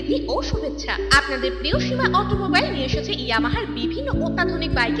জানাই প্রীতি ও শুভেচ্ছা। আপনাদের প্রিয় সীমা অটোমোবাইল নিয়ে এসেছে ইয়ামাহার বিভিন্ন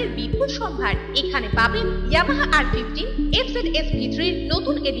অত্যাধুনিক বাইকের বিপুল সম্ভার। এখানে পাবেন ইয়ামাহা R15, FZS V3-র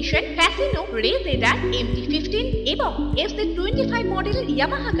নতুন এডিশন, ফ্যাসিনো, রেজেডার, MT15 এবং FZ25 মডেলের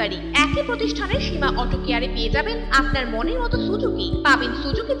ইয়ামাহা গাড়ি। একই প্রতিষ্ঠানের সীমা অটো কেয়ারে পেয়ে যাবেন আপনার মনের মতো সুজুকি। পাবেন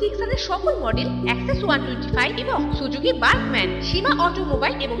সুজুকি জিক্সারের সকল মডেল, অ্যাক্সেস 125 এবং সুজুকি বার্কম্যান। সীমা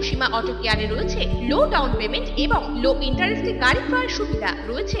অটোমোবাইল এবং সীমা অটো কেয়ারে রয়েছে লো ডাউন পেমেন্ট এবং লো ইন্টারেস্টে গাড়ি ক্রয়ের সুবিধা।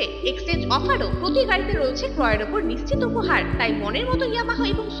 রয়েছে এক্সচেঞ্জ অফারও। প্রতি গাড়িতে রয়েছে ক্রয়ের উপর নিশ্চিত উপহার। তাই মনের মতো ইয়ামাহা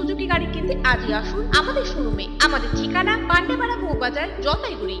এবং সুজুকি গাড়ি কিনতে আজই আসুন আমাদের শোরুমে। আমাদের ঠিকানা পান্ডেপাড়া বউবাজার,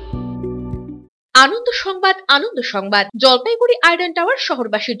 জলপাইগুড়ি। আনন্দ সংবাদ জলপাইগুড়ি আয়রন টাওয়ার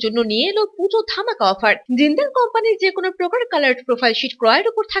শহরবাসীর জন্য নিয়ে এলো পুজো ধামাকা অফার। জিন্দাল কোম্পানির যে কোনো প্রকার কালার প্রোফাইল শীট ক্রয়ের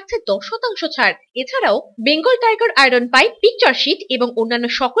উপর থাকছে 10% ছাড়। এছাড়াও Bengal tiger iron pipe, picture sheet এবং অন্যান্য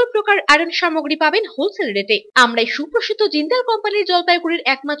সকল প্রকার আয়রন সামগ্রী পাবেন হোলসেল রেটে। আমরাই সুপ্রসিদ্ধ জিন্দাল কোম্পানির জলপাইগুড়ির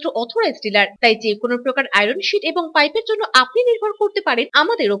একমাত্র অথরাইজড ডিলার। তাই যে কোনো প্রকার আয়রন শীট এবং পাইপের জন্য আপনি নির্ভর করতে পারেন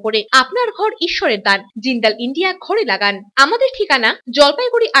আমাদের উপরে। আপনার ঘর ঈশ্বরের দান, জিন্দাল ইন্ডিয়া ঘরে লাগান। আমাদের ঠিকানা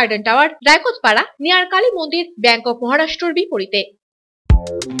Jalpaiguri iron tower, রায়কোটপাড়া, near Kali মন্দির, ব্যাংক অফ মহারাষ্ট্রের বিপরীতে।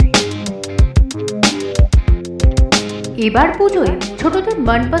 এবার পুজোয় ছোটদের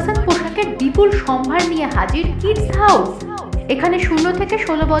মনপসন্দ পোশাকের বিপুল সম্ভার নিয়ে হাজির কিডস হাউস। এখানে 0 থেকে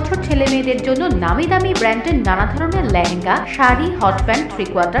 16 বছর ছেলে মেয়েদের জন্য নামি দামি ব্র্যান্ডের নানা ধরনের lehenga, sari, hot pant,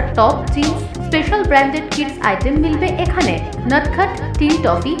 3/4, top, jeans, special branded kids item মিলবে এখানে। নটখাট, টিন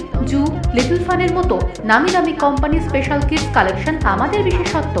টফি, জু, লিটল ফানের মতো নামি দামি কোম্পানি স্পেশাল কিডস কালেকশন আমাদের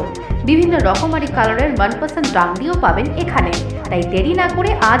বিশেষত্ব। বিভিন্ন রকমারি কালারের মনপসন্দ ডাংলিও পাবেন এখানে। তাই দেরি না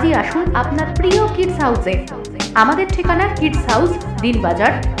করে আজই আসুন আপনার প্রিয় কিডস হাউসে। আমাদের ঠিকানা কিডস হাউস,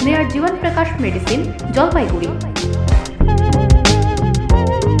 দিনবাজার, নিয়ার জীবন প্রকাশ মেডিসিন, জলপাইগুড়ি।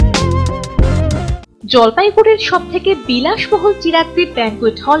 জলপাইগুড়ির সব থেকে বিলাসবহুল চিরাকৃত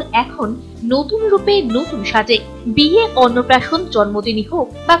ব্যাংকুয়েট হল এখন নতুন রূপে নতুন সাজে। বিয়ে, অন্নপ্রাশন, জন্মদিনই হোক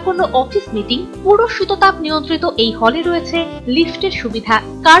বা কোনো অফিস মিটিং, পুরো শীততাপ নিয়ন্ত্রিত এই হলে রয়েছে লিফটের সুবিধা,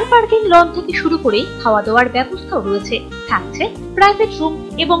 কার পার্কিং লন থেকে শুরু করে খাওয়া দাওয়ার ব্যবস্থাও রয়েছে। থাকছে প্রাইভেট রুম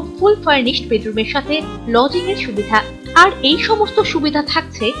এবং ফুল ফার্নিশড বেডরুমের সাথে লজিং এর সুবিধা। আর এই সমস্ত সুবিধা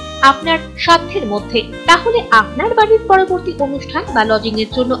থাকছে আপনার সাধ্যের মধ্যে। তাহলে আপনার বাড়ির পরবর্তী অনুষ্ঠান বা লজিং এর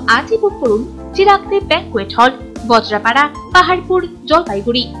জন্য আজই বুক করুন চিরাকৃত ব্যাংকুয়েট হল, বজ্রাপাড়া, পাহাড়পুর,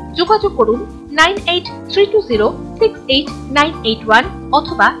 জলপাইগুড়ি। যোগাযোগ করুন 9832068981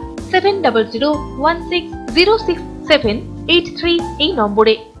 অথবা 7001606783 এই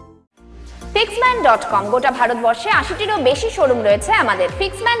নম্বরে। fixman.com গোটা ভারতবর্ষে 80টিরও বেশি শোরুম রয়েছে আমাদের।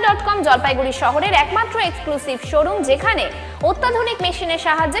 fixman.com জলপাইগুড়ি শহরের একমাত্র এক্সক্লুসিভ শোরুম, যেখানে অত্যাধুনিক মেশিনের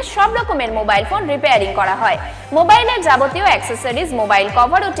সাহায্যে সব রকমের মোবাইল ফোন রিপেয়ারিং করা হয়। মোবাইলের যাবতীয় অ্যাক্সেসরিজ, মোবাইল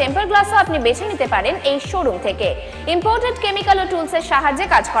কভার ও টেম্পার গ্লাসও আপনি বেছে নিতে পারেন এই শোরুম থেকে। ইম্পোর্টেড কেমিক্যাল ও টুলসের সাহায্যে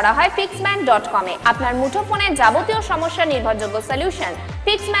কাজ করা হয় fixman.com এ। আপনার মুঠোফোনের যাবতীয় সমস্যার নির্ভরযোগ্য সলিউশন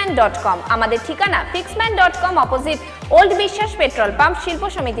fixman.com। আমাদের ঠিকানা fixman.com, অপোজিট ওল্ড বিশ্বাস পেট্রোল পাম্প, শিল্প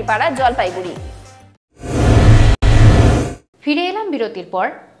সমিতি পাড়া, জলপাইগুড়ি। ফিরে এলাম বিরতির পর।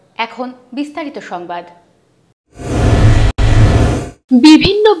 এখন বিস্তারিত সংবাদ।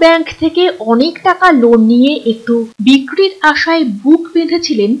 বিভিন্ন ব্যাংক থেকে অনেক টাকা লোন নিয়ে একটু বিক্রির আশায় বুক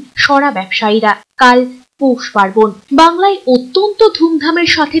বেঁধেছিলেন সরা ব্যবসায়ীরা। কাল পৌষ পার্বণ। বাংলায় অত্যন্ত ধুমধামের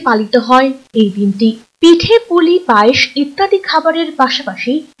সাথে পালিত হয় এই দিনটি। পিঠে, পুলি, পায়েস ইত্যাদি খাবারের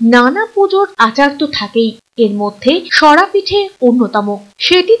পাশাপাশি নানা পুজোর আচার তো থাকেই। এর মধ্যে সরা পিঠে অন্যতম।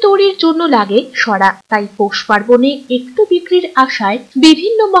 সেটি তৈরির জন্য লাগে সরা। তাই পৌষ পার্বণে একটু বিক্রির আশায়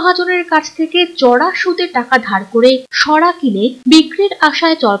বিভিন্ন মহাজনের কাছ থেকে চড়া সুদে টাকা ধার করে সরা কিনে বিক্রির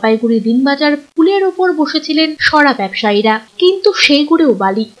আশায় জলপাইগুড়ি দিনবাজার পুলের ওপর বসেছিলেন সরা ব্যবসায়ীরা। কিন্তু সেই গুড়েও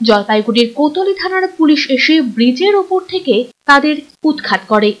বালি। জলপাইগুড়ির কোতলি থানার পুলিশ এসে ব্রিজের ওপর থেকে তাদের উৎখাত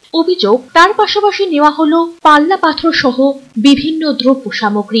করে। অভিযোগ, তার পাশাপাশি নেওয়া হলো পাল্লা পাথর সহ বিভিন্ন দ্রব্য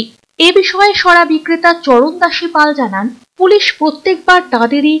সামগ্রী। এ বিষয়ে সরা বিক্রেতা চরণ দাসী পাল জানান, পুলিশ প্রত্যেকবার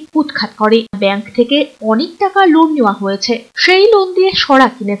তাদেরই উৎখাত করে। ব্যাংক থেকে অনেক টাকা লোন নেওয়া হয়েছে, সেই লোন দিয়ে সরা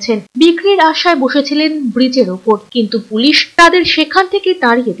কিনেছেন। বিক্রির আশায় বসেছিলেন ব্রিজের ওপর, কিন্তু পুলিশ তাদের সেখান থেকে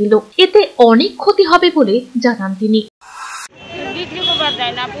তাড়িয়ে দিল। এতে অনেক ক্ষতি হবে বলে জানান তিনি। বিক্রি করবার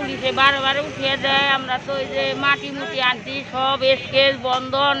যায় না, পুলিশে বারবার উঠিয়ে দেয়। আমরা তো ওই যে মাটি মুটি আনছি, সব স্কেচ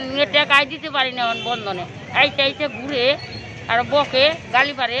বন্ধন টাকায় দিতে পারি না। বন্ধনে এইটা ঘুরে আর বকে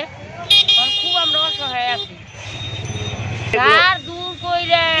গালি পারে, খুব আমরা অসহায় আছি। আর দূর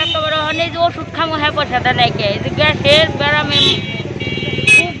কইলে একেবারে অনেক যে ওষুধ খামো, হ্যাঁ পয়সাটা নেই। গ্যাসের ব্যারামে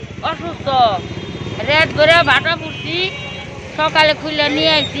খুব অসুস্থ, রেট ধরে ভাটা পড়ছি, সকালে খুলে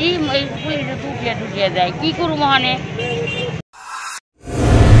নিয়ে আসি, ওই পুলিশে ঢুকিয়ে দেয়। কি করবো মহানে।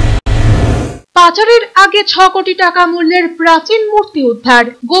 পাচারের আগে 6 কোটি টাকা মূল্যের প্রাচীন মূর্তি উদ্ধার।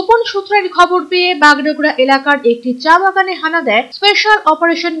 গোপন সূত্রের খবর পেয়ে বাগডোগরা এলাকার একটি চা বাগানে হানা দেয় স্পেশাল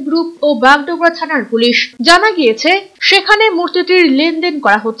অপারেশন গ্রুপ ও বাগডোগরা থানার পুলিশ। জানা গিয়েছে সেখানে মূর্তিটির লেনদেন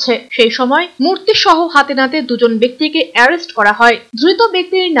করা হচ্ছে। সেই সময় মূর্তি সহ হাতে নাতে দুজন ব্যক্তিকে অ্যারেস্ট করা হয়। ধৃত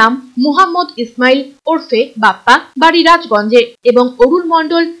ব্যক্তির নাম মোহাম্মদ ইসমাইল ওরফে বাপ্পা, বাড়ি রাজগঞ্জে, এবং অরুণ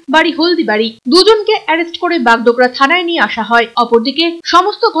মণ্ডল, বাড়ি হলদিবাড়ি। দুজনকে অ্যারেস্ট করে বাগডোগরা থানায় নিয়ে আসা হয়। অপরদিকে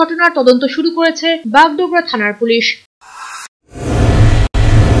সমস্ত ঘটনার তদন্ত শুরু করেছে বাগডোগরা থানার পুলিশ।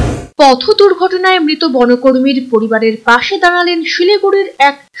 পথ দুর্ঘটনায় মৃত বনকর্মীর পরিবারের পাশে দাঁড়ালেন শিলিগুড়ির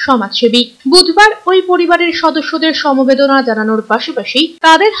এক সমাজসেবী। বুধবার ওই পরিবারের সদস্যদের সমবেদনা জানানোর পাশাপাশি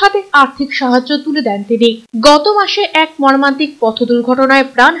তাদের হাতে আর্থিক সাহায্য তুলে দেন তিনি। গত মাসে এক মর্মান্তিক পথ দুর্ঘটনায়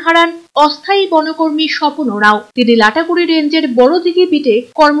প্রাণ হারান অস্থায়ী বনকর্মী স্বপন ওরাও। তিনি লাটাগুড়ি রেঞ্জের বড়দিঘি বিটে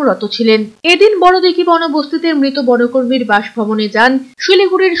কর্মরত ছিলেন। এদিন বড়দিঘি বনবস্তিতে মৃত বনকর্মীর বাসভবনে যান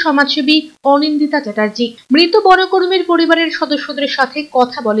শিলিগুড়ির সমাজসেবী অনিন্দিতা চ্যাটার্জি। মৃত বনকর্মীর পরিবারের সদস্যদের সাথে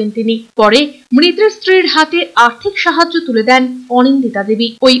কথা বলেন তিনি। পরে মৃতের স্ত্রীর হাতে আর্থিক সাহায্য তুলে দেন অনিন্দিতা দেবী।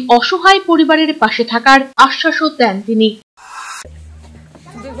 ওই অসহায় পরিবারের পাশে থাকার আশ্বাসও দেন তিনি।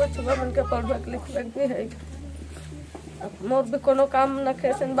 मोर भी कोनो काम न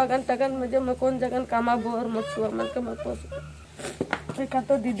खेसन बागान टागान में जब मैं कौन जगन कामाबो और मोर छुआ मन के मैं पोस का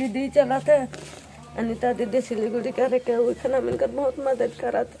तो दीदी दी चलाते अनिता दीदी सिलीगुड़ी करे के ওইখানে আমাদের बहुत मदद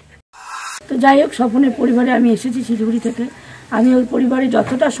कराते। তো যাই হোক স্বপনের পরিবারে আমি এসেছি শিলিগুড়ি থেকে। আমি ওই পরিবারে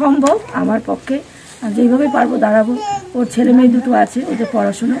যতটা সম্ভব আমার পক্ষে যেইভাবে পারবো দাঁড়াবো। ওর ছেলে মেয়ে দুটো আছে, ওদের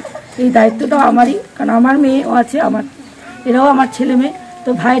পড়াশোনা এই দায়িত্বটাও আমারই, কারণ আমার মেয়েও আছে, আমার এরাও আমার ছেলে মেয়ে। তো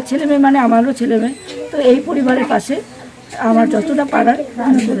ভাইয়ের ছেলে মেয়ে মানে আমারও ছেলে মেয়ে। তো এই পরিবারের পাশে আমার যতটা পারার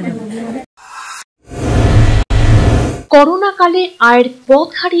আমি করে দেব। করোনা কালে আয়ের পথ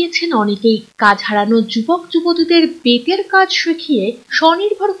হারিয়েছেন অনেকেই। কাজ হারানো যুবক যুবতীদের বেতের কাজ শিখিয়ে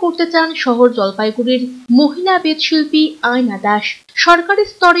স্বনির্ভর করতে চান শহর জলপাইগুড়ির মহিলা বেতশিল্পী আয়না দাস। সরকারি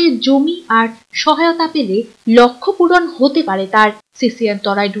স্তরে জমি আর সহায়তা পেলে লক্ষ্য পূরণ হতে পারে তার। Ccn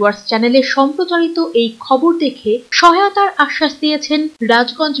Tarai Dooars চ্যানেলে সম্প্রচারিত এই খবর দেখে সহায়তার আশ্বাস দিয়েছেন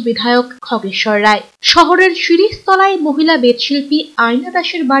রাজগঞ্জ বিধায়ক খগেশ্বর রায়। শহরের শিরিষতলায় মহিলা বেতশিল্পী আয়না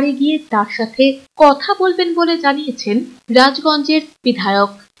দাসের বাড়ি গিয়ে তার সাথে কথা বলবেন বলে জানিয়েছেন রাজগঞ্জের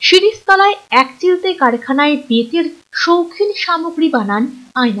বিধায়ক। শিরিষতলায় এক চিলতে কারখানায় বেতের শৌখিন সামগ্রী বানান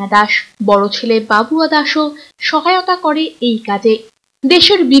আয়না দাস। বড় ছেলে বাবুয়া দাসও সহায়তা করে এই কাজে।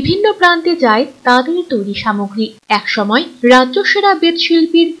 দেশের বিভিন্ন প্রান্তে যায় তাদের তৈরি সামগ্রী। একসময় রাজ্য সেরা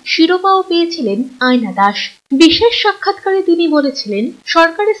বেতশিল্পীর শিরোপাও পেয়েছিলেন আয়না দাস। বিশেষ সাক্ষাৎকারে তিনি বলেছিলেন,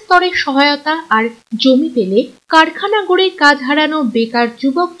 সরকারি স্তরে সহায়তা আর জমি পেলে কারখানা গড়ে কাজ হারানো বেকার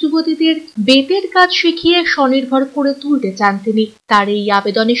যুবক যুবতীদের বেতের কাজ শিখিয়ে স্বনির্ভর করে তুলতে চান তিনি। তার এই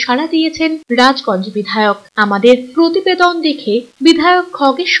আবেদনে সাড়া দিয়েছেন রাজগঞ্জ বিধায়ক। আমাদের প্রতিবেদন দেখে বিধায়ক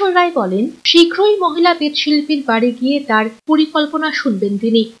খগেশ্বর রায় বলেন, শীঘ্রই মহিলা বেতশিল্পীর বাড়ি গিয়ে তার পরিকল্পনা শুনবেন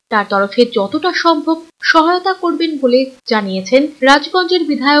তিনি। তার তরফে যতটা সম্ভব সহায়তা করবেন বলে জানিয়েছেন রাজগঞ্জের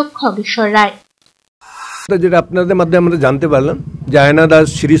বিধায়ক খগেশ্বর রায়। যেটা আপনাদের মাধ্যমে আমরা জানতে পারলাম যে আয়না দাস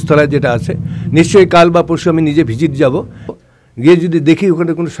শিরিষতলায় যেটা আছে, নিশ্চয়ই কাল বা পরশু আমি নিজে ভিজিট যাব, গিয়ে যদি দেখি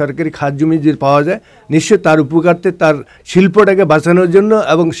ওখানে কোনো সরকারি খাত জমি যদি পাওয়া যায়, নিশ্চয়ই তার উপকার্থে তার শিল্পটাকে বাঁচানোর জন্য,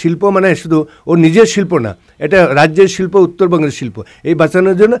 এবং শিল্প মানে শুধু ওর নিজের শিল্প না, এটা রাজ্যের শিল্প, উত্তরবঙ্গের শিল্প, এই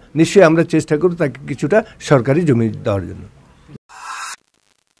বাঁচানোর জন্য নিশ্চয়ই আমরা চেষ্টা করব তাকে কিছুটা সরকারি জমি দেওয়ার জন্য।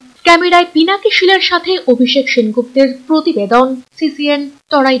 ক্যামেরায় পিনাকি শিলের সাথে অভিষেক সেনগুপ্তের প্রতিবেদন, Ccn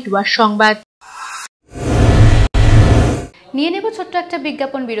Tarai Dooars সংবাদ। নিয়ে নেব ছোট্ট একটা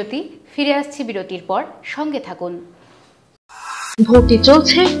বিজ্ঞাপন বিরতি। ফিরে আসছি বিরতির পর, সঙ্গে থাকুন। ভর্তি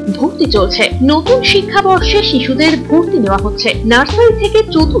চলছে। নতুন শিক্ষাবর্ষে শিশুদের ভর্তি নেওয়া হচ্ছে। নার্সারি থেকে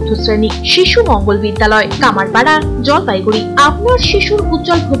চতুর্থ শ্রেণী, শিশু মঙ্গল বিদ্যালয়, কামারপাড়া, জলপাইগুড়ি। আপনার শিশুর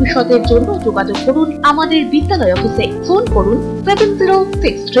উজ্জ্বল ভবিষ্যতের জন্য যোগাযোগ করুন আমাদের বিদ্যালয় অফিসে। ফোন করুন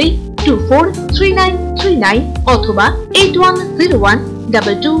 7063243939 অথবা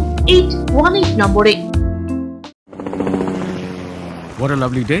 8101222818 নম্বরে। What a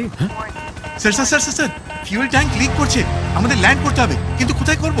lovely day. Sir fuel tank leak করছে, আমাদের ল্যান্ড করতে হবে, কিন্তু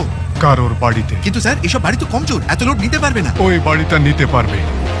কোথায় করব? কারোর বাড়িতে। কিন্তু স্যার এসব বাড়ি তো কমজোর, এত লোড নিতে পারবে না। ওই বাড়িটা নিতে পারবে।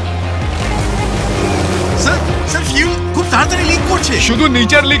 স্যার ফিউল খুব তাড়াতাড়ি লিক করছে। শুধু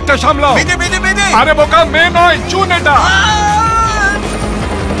নিচের লিকটা সামলাও। বেঁধে। আরে বোকা, মেয়ে নয়, চুন এটা।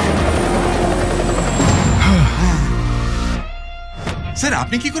 স্যার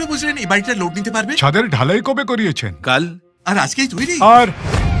আপনি কি করে বুঝলেন এই বাড়িটা লোড নিতে পারবে? ছাদের ঢালাই কবে করিয়েছেন? কাল। আর আজকেই তৈরি? আর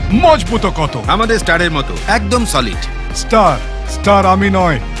মজবুত কত? আমাদের স্টারের মতো, একদম সলিড। স্টার আমি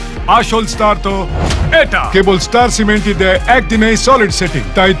নয়, আসল স্টার তো এটা। কেবল স্টার সিমেন্টই দেয় একদিনেই সলিড সেটিং।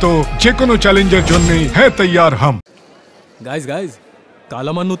 তাই তো যে কোনো চ্যালেঞ্জের জন্যই হ্যাঁ তৈয়ার হাম। গাইজ কাল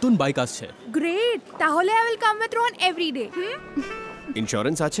আমার নতুন বাইক আসছে। গ্রেট, তাহলে I will come with Rohan everyday.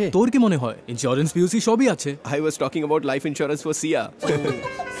 Insurance আছে? তোর কি মনে হয়? ইন্স্যুরেন্স পিউসি সবই আছে। I was talking about life insurance for Siya.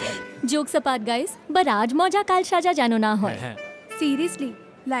 Jokes apart guys, but আজ মজা কাল সাজা জানো না হয়। সিরিয়াসলি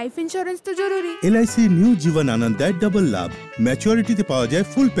লাইফ ইন্স্যুরেন্স তো জরুরি। LIC নিউ জীবন আনন্দ দেয় ডাবল লাভ। ম্যাচুরিটিতে পাওয়া যায়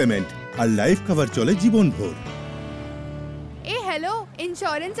ফুল পেমেন্ট আর লাইফ কভার চলে জীবন ভর। এ হ্যালো,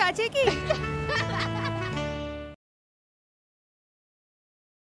 ইন্স্যুরেন্স আছে কি?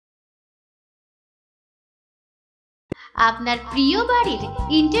 আপনার প্রিয় বাড়ির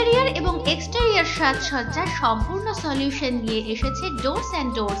ইন্টেরিয়র এবং এক্সটেরিয়র সাজসজ্জার সম্পূর্ণ সলিউশন নিয়ে এসেছে ডোরস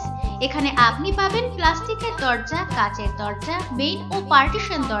অ্যান্ড ডোরস। এখানে আপনি পাবেন প্লাস্টিকের দরজা, কাচের দরজা, মেইন ও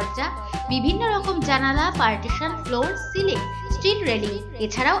পার্টিশন দরজা, বিভিন্ন রকম জানালা, partition, floor, ceiling, steel railing.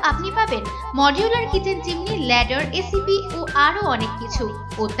 এছাড়াও আপনি পাবেন modular kitchen chimney, ladder, ACP ও আরো অনেক কিছু।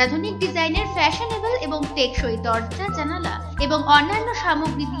 অত্যাধুনিক ডিজাইনের ফ্যাশনেবল এবং টেকসই দরজা, জানালা এবং অন্যান্য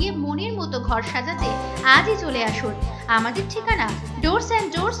সামগ্রী দিয়ে মনের মতো ঘর সাজাতে আজই চলে আসুন। আমাদের ঠিকানা ডোরস অ্যান্ড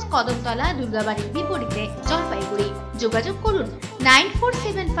ডোরস, কদমতলা, দুর্গাবাড়ির বিপরীতে, জলপাইগুড়ি। যোগাযোগ করুন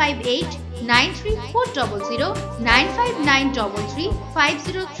 9475893400,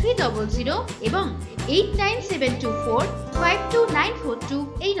 9593350300 এবং 8972452942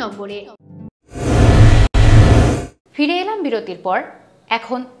 এই নম্বরে। ফিরে এলাম বিরতির পর।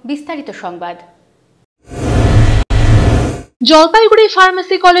 এখন বিস্তারিত সংবাদ। জলপাইগুড়ি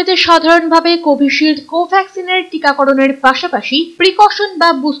ফার্মেসি কলেজে সাধারণভাবে কোভিশিল্ড, কোভ্যাক্সিনের টিকাকরণের পাশাপাশি প্রিকশন বা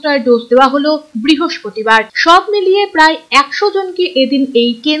বুস্টার ডোজ দেওয়া হলো বৃহস্পতিবার। সব মিলিয়ে প্রায় 100 জনকে এদিন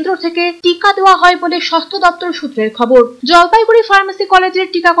এই কেন্দ্র থেকে টিকা দেওয়া হয় বলে স্বাস্থ্য দপ্তর সূত্রের খবর। জলপাইগুড়ি ফার্মেসি কলেজের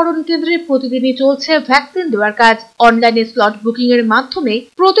টিকাকরণ কেন্দ্রে প্রতিদিনই চলছে ভ্যাকসিন দেওয়ার কাজ। অনলাইনে স্লট বুকিং এর মাধ্যমে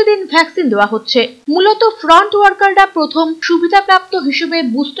প্রতিদিন ভ্যাকসিন দেওয়া হচ্ছে। মূলত ফ্রন্ট ওয়ার্কাররা প্রথম সুবিধাপ্রাপ্ত হিসেবে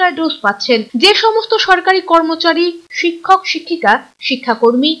বুস্টার ডোজ পাচ্ছেন। যে সমস্ত সরকারি কর্মচারী, শিক্ষক, শিক্ষিকা,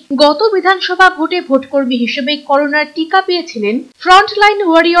 শিক্ষাকর্মী গত বিধানসভা ভোটে ভোটকর্মী হিসেবে করোনার টিকা পেয়েছিলেন, ফ্রন্টলাইন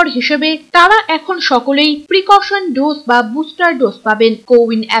ওয়ারিয়র হিসেবে তারা এখন সকলেই প্রিকশন ডোজ বা বুস্টার ডোজ পাবেন।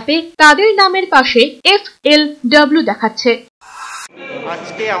 কোউইন অ্যাপে তাদের নামের পাশে FLW দেখাচ্ছে।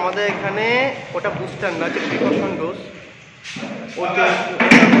 আজকে আমাদের এখানে ওটা বুস্টার না, যে প্রিকশন ডোজ, ওটা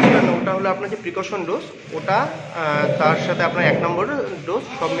হলো আপনার যে প্রিকশন ডোজ, ওটা তার সাথে আপনার 1 নম্বর ডোজ,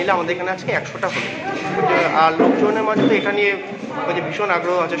 সব মিলে আমাদের এখানে আজকে 100টা হলো। আর লোকজনের মাঝে তো এটা নিয়ে ওই যে ভীষণ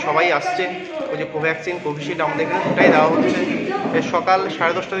আগ্রহ আছে, সবাই আসছে। ওই যে কোভ্যাক্সিন, কোভিশিল্ড আমাদের এখানে দুটাই দেওয়া হচ্ছে। সকাল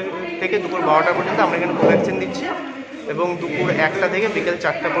 10:30 থেকে দুপুর 12টা পর্যন্ত আমরা এখানে কোভ্যাক্সিন দিচ্ছি এবং দুপুর 1টা থেকে বিকেল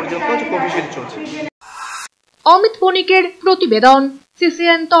 4টা পর্যন্ত হচ্ছে কোভিশিল্ড চলছে। অমিত বণিকের প্রতিবেদন,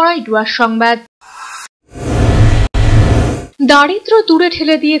 Ccn Tarai Dooars সংবাদ। দারিদ্র দূরে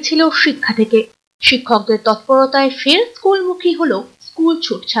ঠেলে দিয়েছিল শিক্ষা থেকে। শিক্ষকদের তৎপরতায় ফের স্কুলমুখী হলো স্কুল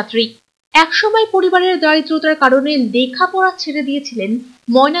ছুট ছাত্রী। একসময় পরিবারের দারিদ্রতার কারণে লেখাপড়া ছেড়ে দিয়েছিলেন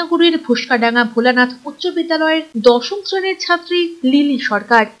ময়নাগুড়ির ভুসকাডাঙ্গা ভোলানাথ উচ্চ বিদ্যালয়ের 10ম শ্রেণীর ছাত্রী লিলি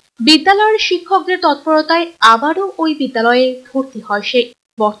সরকার। বিদ্যালয়ের শিক্ষকদের তৎপরতায় আবারও ওই বিদ্যালয়ে ভর্তি হয় সে।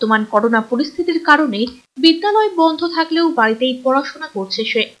 বর্তমান করোনা পরিস্থিতির কারণে বিদ্যালয় বন্ধ থাকলেও বাড়িতেই পড়াশোনা করছে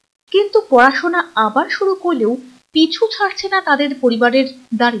সে। কিন্তু পড়াশোনা আবার শুরু করলেও পিছু ছাড়ছে না তাদের পরিবারের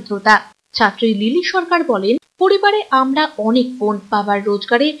দারিদ্রতা। ছাত্রী লিলি সরকার বলেন, পরিবারে আমরা অনেক বোন, বাবার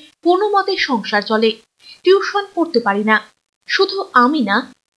রোজগারে কোনো মতে সংসার চলে। টিউশন পড়তে পারি না। শুধু আমি না,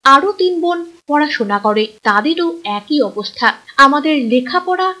 আরো 3 বোন পড়াশোনা করে, তাদেরও একই অবস্থা। আমাদের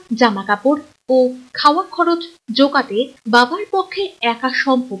লেখাপড়া, জামা কাপড় ও খাওয়া খরচ জোগাতে বাবার পক্ষে একা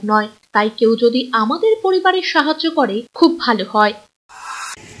সম্ভব নয়। তাই কেউ যদি আমাদের পরিবারের সাহায্য করে খুব ভালো হয়।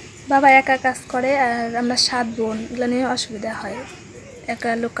 বাবা একা কাজ করে আর আমরা 7 বোন, এগুলো নিয়ে অসুবিধা হয়, একা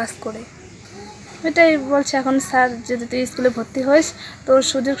লোক কাজ করে। এটাই বলছে এখন স্যার, যদি তুই স্কুলে ভর্তি হইস তোর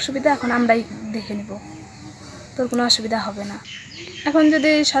সুযোগ সুবিধা এখন আমরাই দেখে নিব, তোর কোনো অসুবিধা হবে না। এখন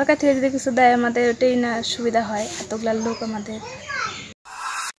যদি সরকার থেকে যদি কিছু দেয় আমাদের ওটাই না সুবিধা হয়, এতগুলা লোক আমাদের।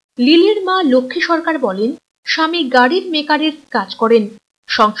 লিলির মা লক্ষ্মী সরকার বলেন, স্বামী গাড়ির মেকারের কাজ করেন।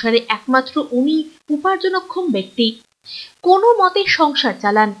 সংসারে একমাত্র উনি উপার্জনক্ষম ব্যক্তি। কোনো মতে সংসার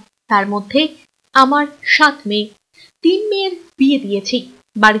চালান। তার মধ্যে আমার 7 মেয়ে, 3 মেয়ের বিয়ে দিয়েছি।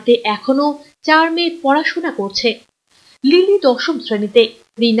 বাড়িতে এখনো 4 মেয়ে পড়াশোনা করছে। লিলি 10ম শ্রেণীতে,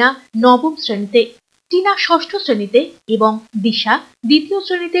 রিনা 9ম শ্রেণীতে, টিনা 6ষ্ঠ শ্রেণীতে এবং দিশা 2য়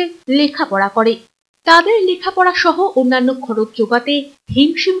শ্রেণীতে লেখাপড়া করে। তাদের লেখাপড়া সহ অন্যান্য খরচ জোগাতে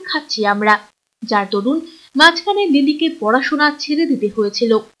হিমশিম খাচ্ছি আমরা, যার দরুন মাঝখানে লিলিকে পড়াশোনা ছেড়ে দিতে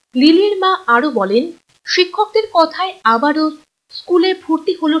হয়েছিল। লিলির মা আরো বলেন, শিক্ষকদের কথায় আবারও স্কুলে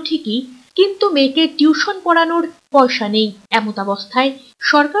ভর্তি হলো ঠিকই, কিন্তু মেয়েকে টিউশন পড়ানোর পয়সা নেই। এমতাবস্থায়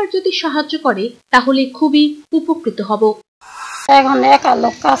সরকার যদি সাহায্য করে তাহলে খুবই উপকৃত হব। এখন একা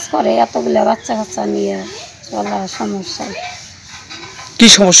লোক কাজ করে, এতগুলো বাচ্চা কাচ্চা নিয়ে চলা সমস্যা। কি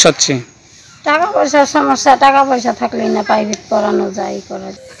সমস্যা হচ্ছে? টাকা পয়সার সমস্যা। টাকা পয়সা থাকলেই না প্রাইভেট পড়ানো যায়, করা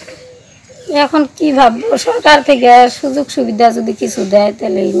যায়। এখন কি ভাববো, সরকার থেকে সুযোগ সুবিধা যদি কিছু দেয়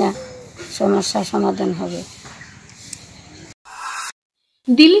তাহলেই না সমস্যার সমাধান হবে।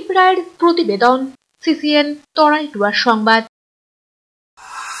 দিলীপ রায়ের প্রতিবেদন, Ccn Tarai Dooars সংবাদ।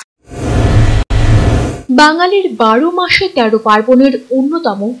 বাঙালির 12 মাসে 13 পার্বণের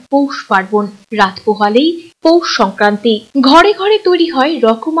অন্যতম পৌষ পার্বণ। রাত পোহালেই পৌষ সংক্রান্তি। ঘরে ঘরে তৈরি হয়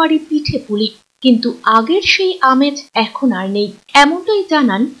রকমারি পিঠে পুলি। কিন্তু আগের সেই আমেজ এখন আর নেই, এমনটাই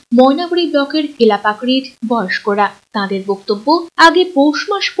জানান ময়নাগুড়ি ব্লকের এলাপাকড়ির বয়স্করা। তাদের বক্তব্য, আগে পৌষ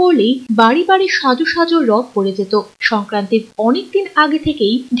মাস পড়লেই বাড়ি বাড়ি সাজো সাজো রথ পড়ে যেত। সংক্রান্তির অনেকদিন আগে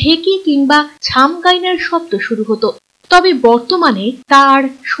থেকেই ঢেকি কিংবা ছাম গাইনের শব্দ শুরু হতো। তবে বর্তমানে তা আর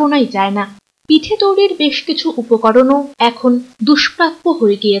শোনাই যায় না। পিঠে তৈরির বেশ কিছু উপকরণও এখন দুষ্প্রাপ্য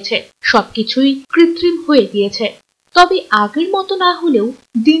হয়ে গিয়েছে, সবকিছুই কৃত্রিম হয়ে গিয়েছে। তবে আগের মতো না হলেও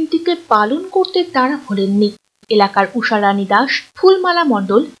দিনটিকে পালন করতে তারা ভোলেননি। এলাকার উষারানী দাস, ফুলমালা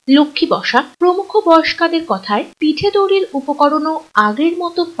মণ্ডল, লক্ষ্মী বসা প্রমুখ বয়স্কদের কথায় পিঠে তৈরির উপকরণও আগের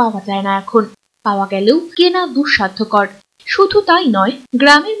মতো পাওয়া যায় না এখন। পাওয়া গেলেও কেনা দুঃসাধ্যকর। শুধু তাই নয়,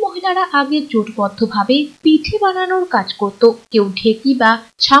 গ্রামের মহিলারা আগে জোটবদ্ধভাবে পিঠে বানানোর কাজ করত। কেউ ঢেকি বা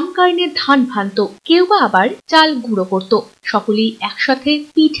ছামগাইনের ধান ভানত, কেউ বা আবার চাল গুঁড়ো করত। সকলেই একসাথে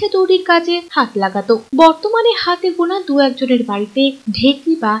পিঠে তৈরির কাজে হাত লাগাতো। বর্তমানে হাতে গোনা দু একজনের বাড়িতে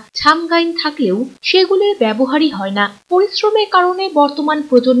ঢেকি বা ছামগাইন থাকলেও সেগুলোর ব্যবহারই হয় না। পরিশ্রমের কারণে বর্তমান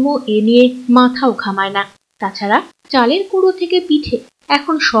প্রজন্ম এ নিয়ে মাথাও ঘামায় না। তাছাড়া চালের গুঁড়ো থেকে পিঠে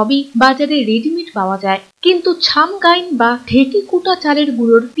এখন সবই বাজারে রেডিমেড পাওয়া যায়, কিন্তু ছামগাইন বা ঢেকি কুটা চালের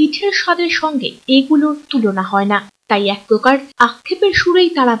গুঁড়োর পিঠের স্বাদের সঙ্গে এগুলোর তুলনা হয় না। তাই এক প্রকার আক্ষেপের সুরেই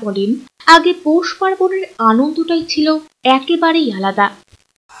তারা বলেন, আগে পৌষ পার্বণের আনন্দটাই ছিল একেবারেই আলাদা।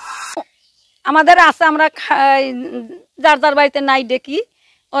 আমাদের আছে, আমরা যার যার বাড়িতে নাই ডেকি,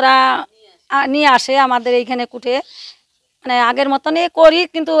 ওরা নিয়ে আসে আমাদের এইখানে কুটে। মানে আগের মতনই করি,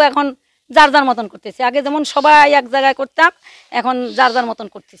 কিন্তু এখন যার যার মতন করতেছি। আগে যেমন সবাই এক জায়গায় করতাম, এখন যার যার মতন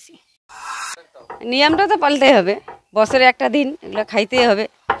করতেছি। নিয়মটা তো পাল্টাই হবে, বছরে একটা দিন এগুলো খাইতেই হবে।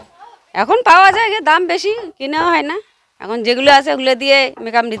 এখন পাওয়া যায়, দাম বেশি, কিনেও হয় না। এখন যেগুলো আছে ওগুলো দিয়ে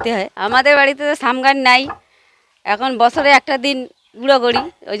মেকাম দিতে হয়। আমাদের বাড়িতে তো সামগান নাই, এখন বছরে একটা দিন গুঁড়ো করি,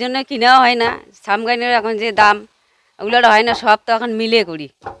 ওই জন্য কিনেও হয় না। সামগানের এখন যে দাম, ওগুলো হয় না, সব তো এখন মিলে করি।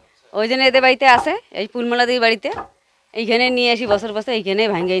 ওই জন্য এদের বাড়িতে আছে, এই ফুলমালাদের বাড়িতে, এইখানে নিয়ে আসি বছর বছর, এইখানে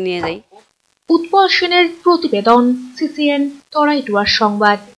ভাঙ্গাই নিয়ে যাই। উৎপল সেনের প্রতিবেদন, CCN তারাই ডুয়ার্স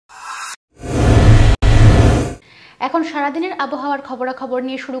সংবাদ। এখন সারাদিনের আবহাওয়ার খবরাখবর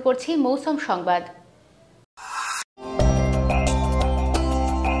নিয়ে শুরু করছি মৌসুম সংবাদ।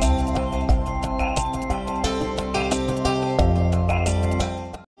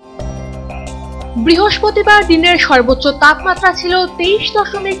 বৃহস্পতিবার দিনের সর্বোচ্চ তাপমাত্রা ছিল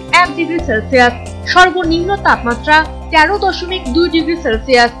 23.1 ডিগ্রি সেলসিয়াস, সর্বনিম্ন তাপমাত্রা 13.2 ডিগ্রি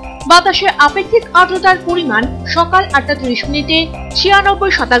সেলসিয়াস। বাতাসে আপেক্ষিক আর্দ্রতার পরিমাণ সকাল 8টা 30 মিনিটে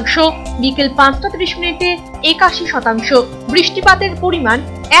 96%, বিকেল 5টা 30 মিনিটে 81%। বৃষ্টিপাতের পরিমাণ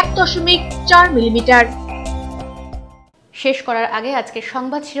 1.4 মিলিমিটার। শেষ করার আগে আজকের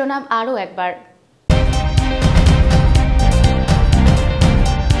সংবাদ শিরোনাম আরও একবার।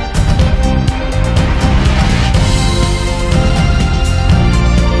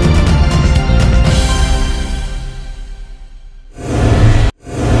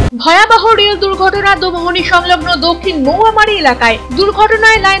 ভয়াবহ রেল দুর্ঘটনা দোমোহনী সংলগ্ন দক্ষিণ মৌয়ামারি এলাকায়।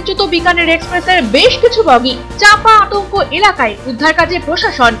 দুর্ঘটনায় লাইনচ্যুত বিকানের এক্সপ্রেসের বেশ কিছু বগি। চাপা আতঙ্ক এলাকায়, উদ্ধার কাজে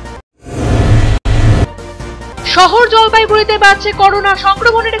প্রশাসন। শহর জলপাইগুড়িতে বাড়ছে করোনা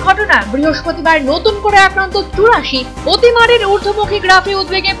সংক্রমণের ঘটনা। বৃহস্পতিবার নতুন করে আক্রান্ত 84, অতিমারির ঊর্ধ্বমুখী গ্রাফে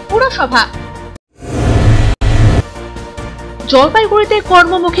উদ্বেগে পুরসভা। জলপাইগুড়িতে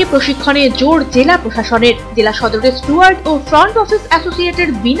কর্মমুখী প্রশিক্ষণে জোর জেলা প্রশাসনের। জেলা সদরের স্টুয়ার্ড ও ফ্রন্ট অফিস অ্যাসোসিয়েটের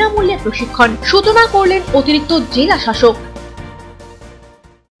বিনামূল্যে প্রশিক্ষণ সূচনা করলেন অতিরিক্ত জেলা শাসক।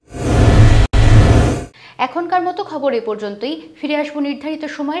 এখনকার মতো খবর এ পর্যন্তই। ফিরে আসবো নির্ধারিত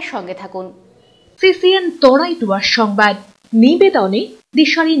সময়ের সঙ্গে থাকুন। CCN তারাই ডুয়ার্স সংবাদ নিবেদনে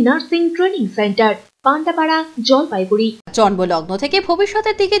দিশারি nursing training centre, Pandapara, Jalpaiguri. জন্মলগ্ন থেকে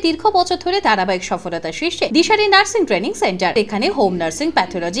ভবিষ্যতের দিকে দীর্ঘ বছর ধরে ধারাবাহিক সফলতার শীর্ষে দিশারি নার্সিং ট্রেনিং সেন্টার। এখানে home nursing,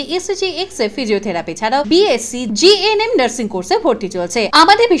 pathology, ECG, X-ray, physiotherapy ছাড়াও BSc GNM নার্সিং কোর্সে ভর্তি চলছে।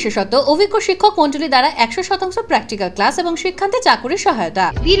 আমাদের বিশেষত্ব অভিজ্ঞ শিক্ষক মন্ডলী দ্বারা 100% প্র্যাকটিক্যাল ক্লাস এবং শিক্ষান্তে চাকুরির সহায়তা।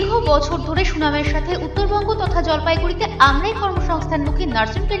 দীর্ঘ বছর ধরে সুনামের সাথে উত্তরবঙ্গ তথা জলপাইগুড়িতে আমরাই কর্মসংস্থানমুখী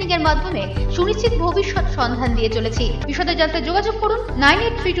নার্সিং ট্রেনিং এর মাধ্যমে সুনিশ্চিত ভবিষ্যৎ সন্ধান দিয়ে চলেছি। বিশদে জানতে যোগাযোগ করুন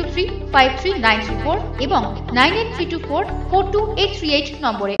 9832353934 এবং 9832442838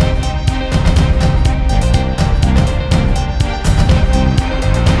 নম্বরে।